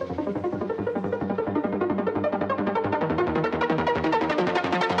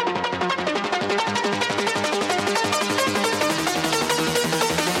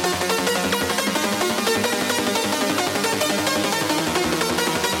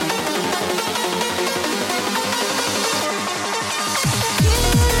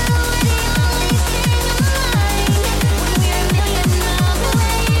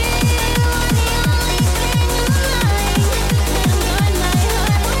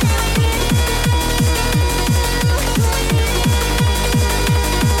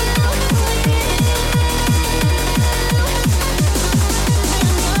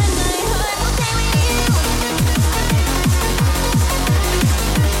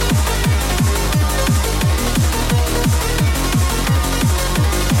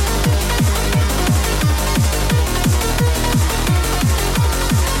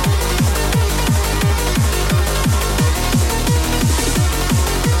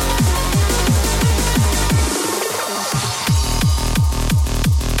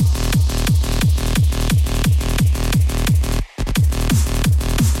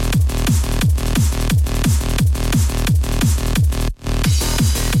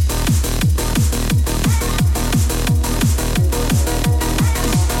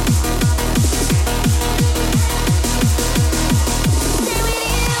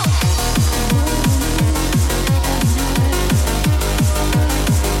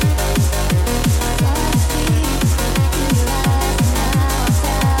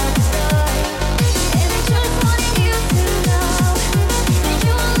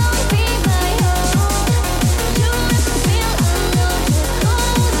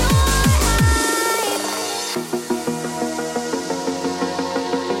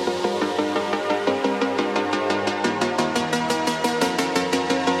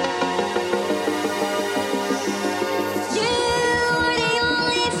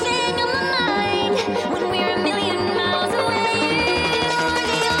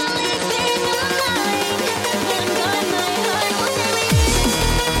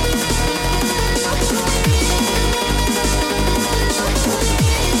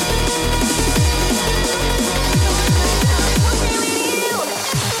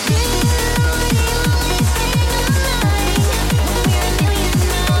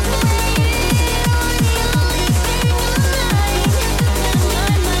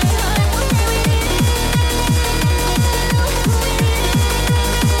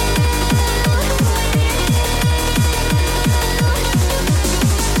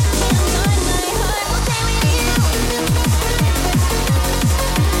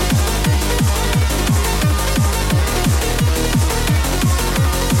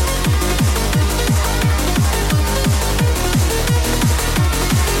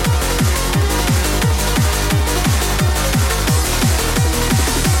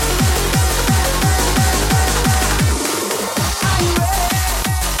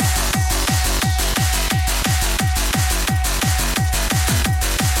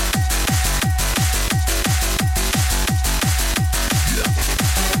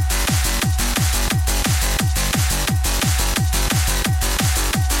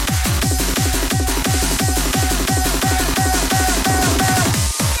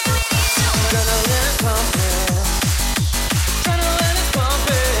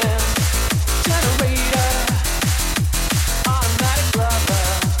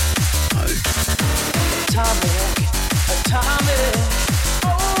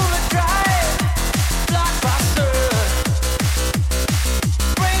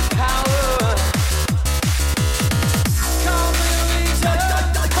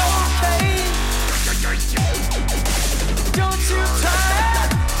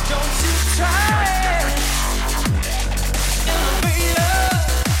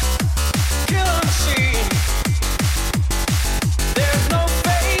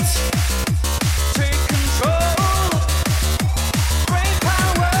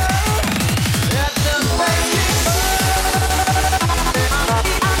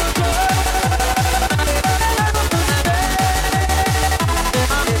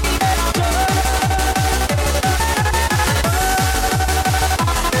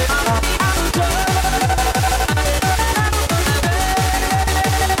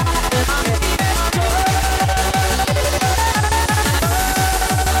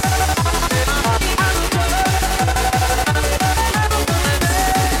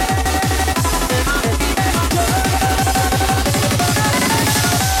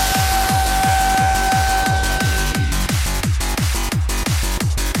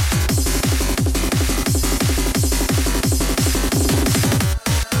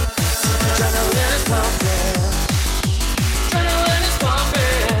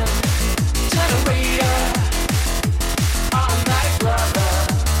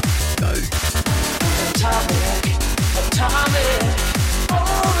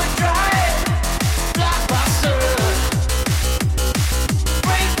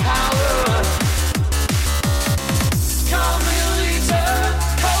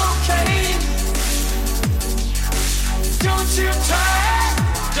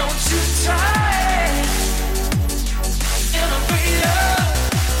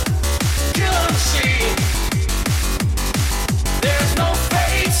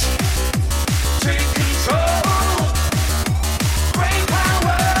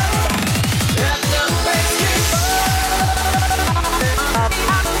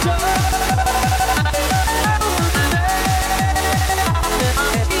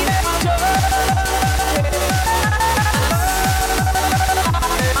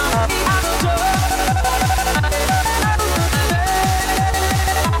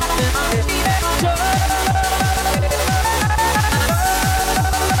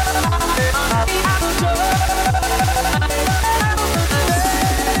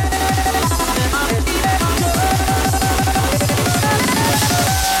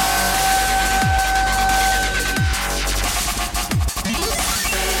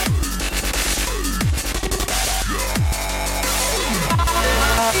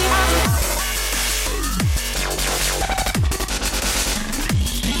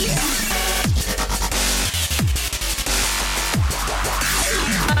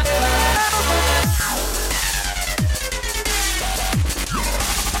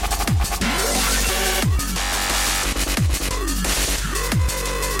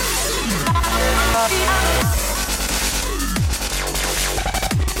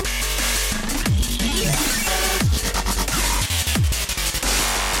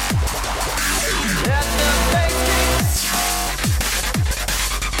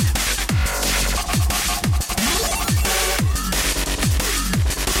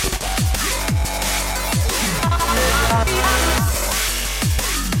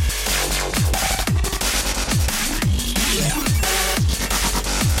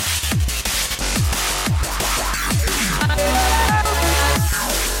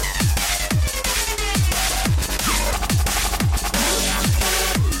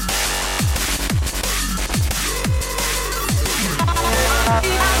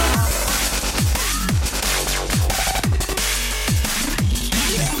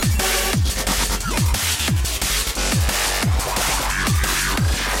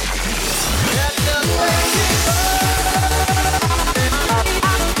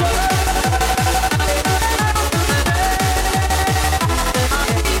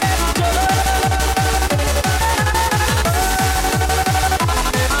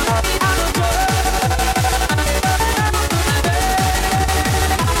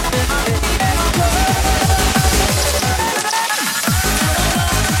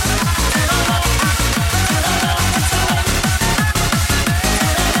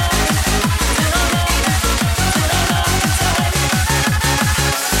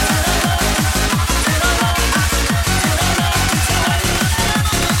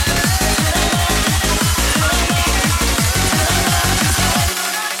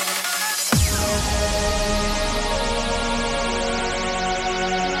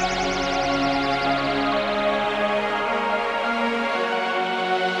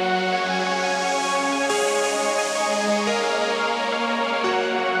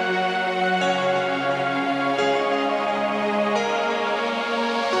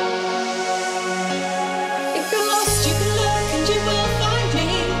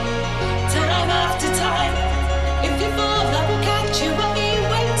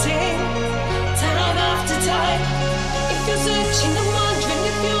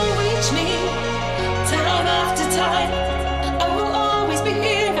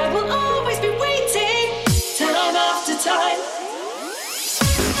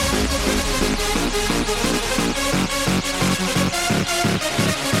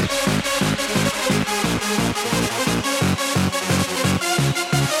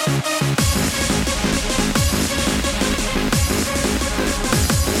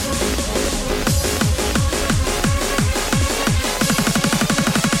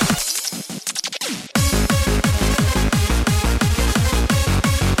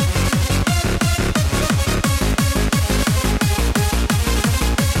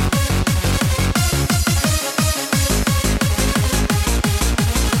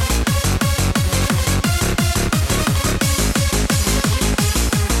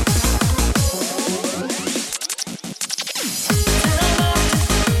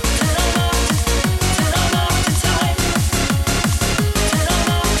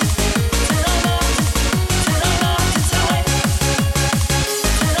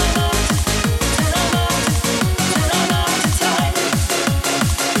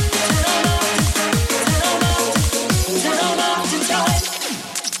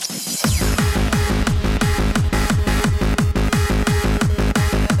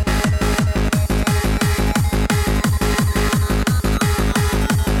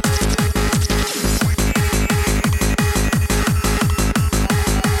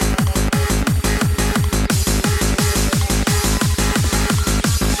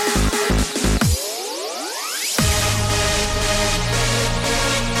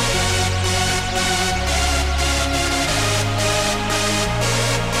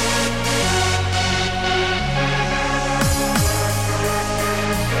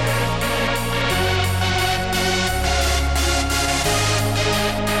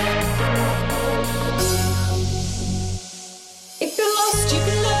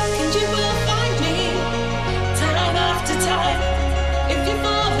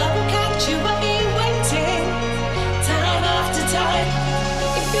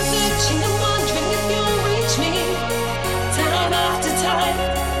 searching and wondering if you'll reach me. Time after time,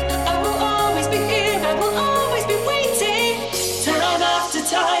 I will always be here, I will always be waiting. Time after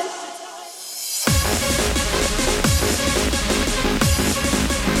time.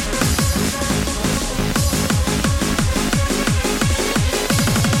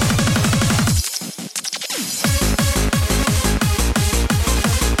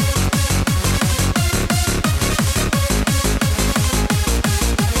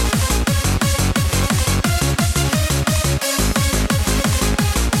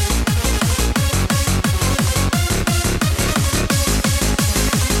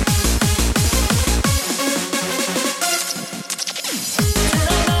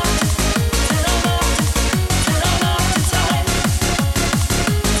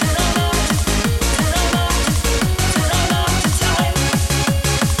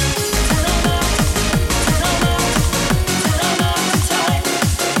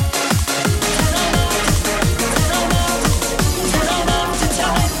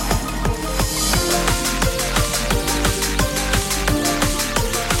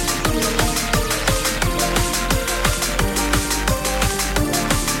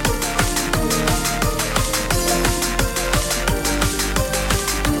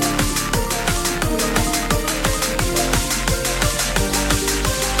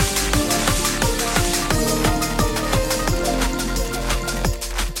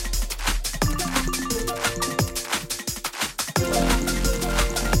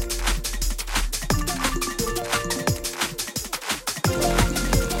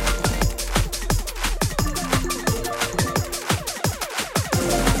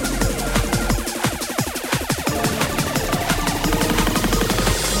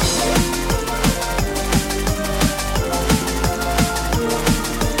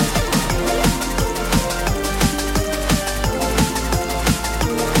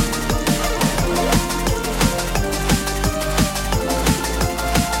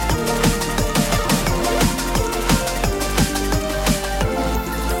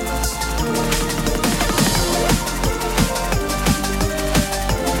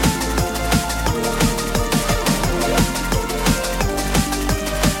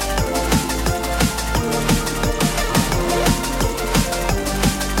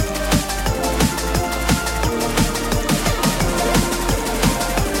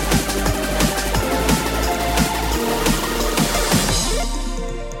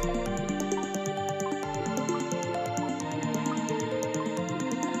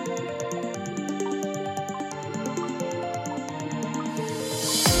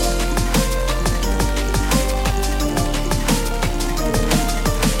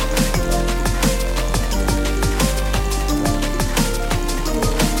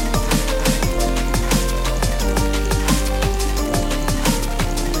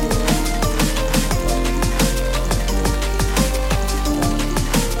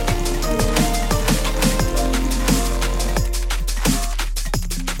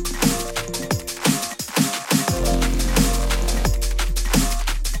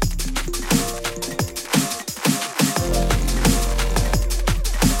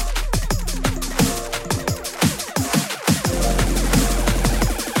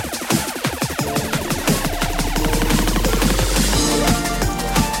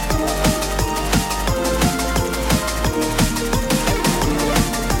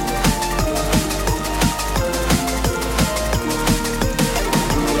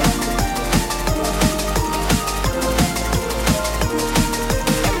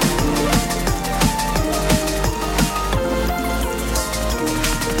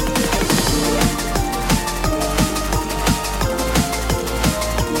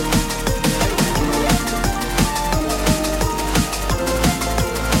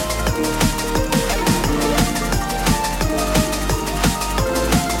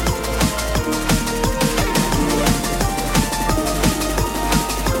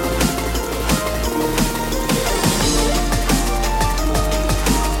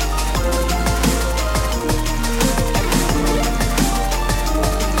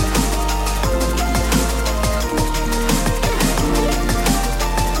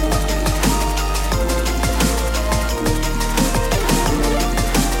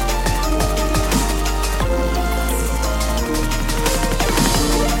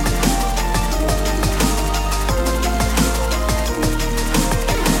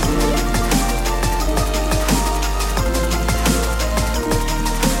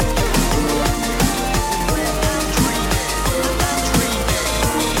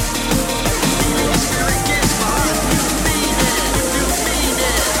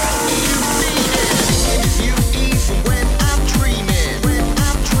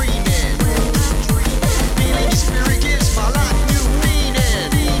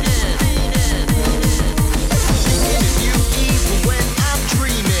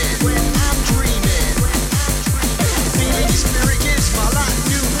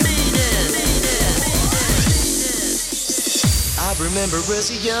 remember as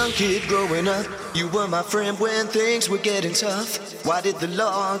a young kid growing up, you were my friend when things were getting tough. Why did the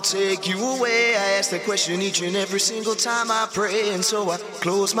Lord take you away? I ask that question each and every single time I pray. And so I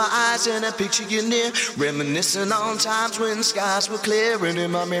close my eyes and I picture you near, reminiscing on times when skies were clear. And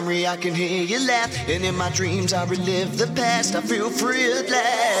in my memory I can hear you laugh, and in my dreams I relive the past. I feel free at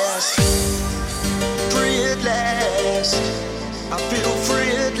last, free at last. I feel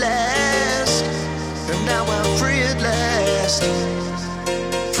free at last, and now I'm free at last,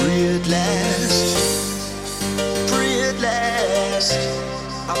 free at last, free at last.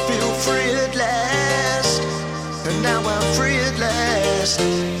 I feel free at last, and now I'm free at last,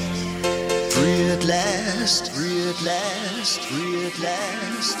 free at last, free at last, free at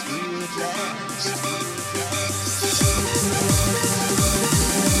last, free at last.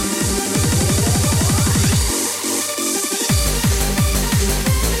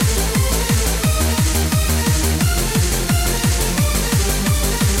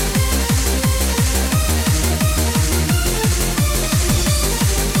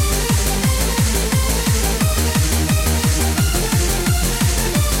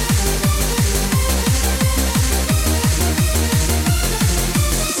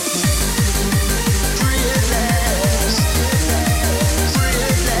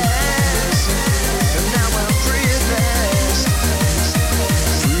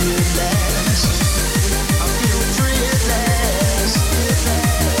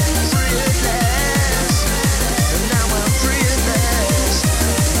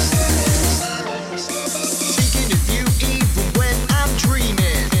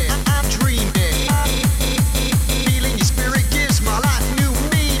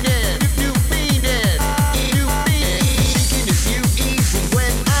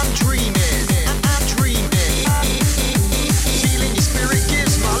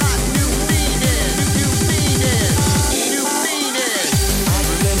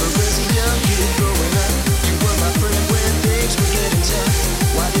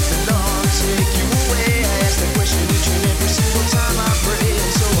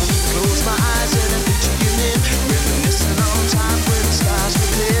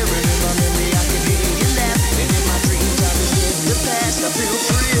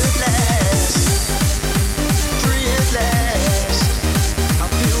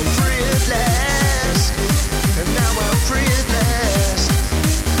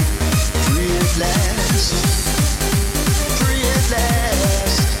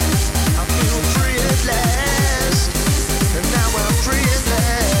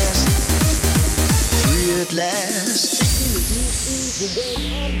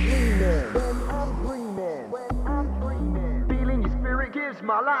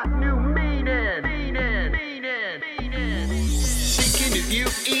 My life new meaning, meaning, meaning, meaning. Thinking of you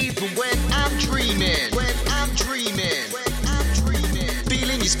even when I'm dreaming, when I'm dreaming, when I'm dreaming.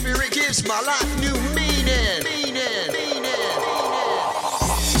 Feeling your spirit gives my life new meaning, meaning, meaning.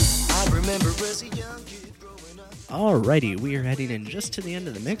 I remember as a young kid growing up. Alrighty, we are heading in just to the end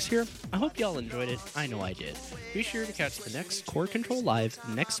of the mix here. I hope y'all enjoyed it. I know I did. Be sure to catch the next Core Control Live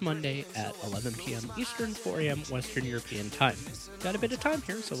next Monday at 11 p.m. Eastern, 4 a.m. Western European time. Got a bit of time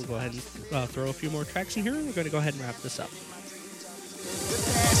here, so we'll go ahead and throw a few more tracks in here, and we're going to go ahead and wrap this up.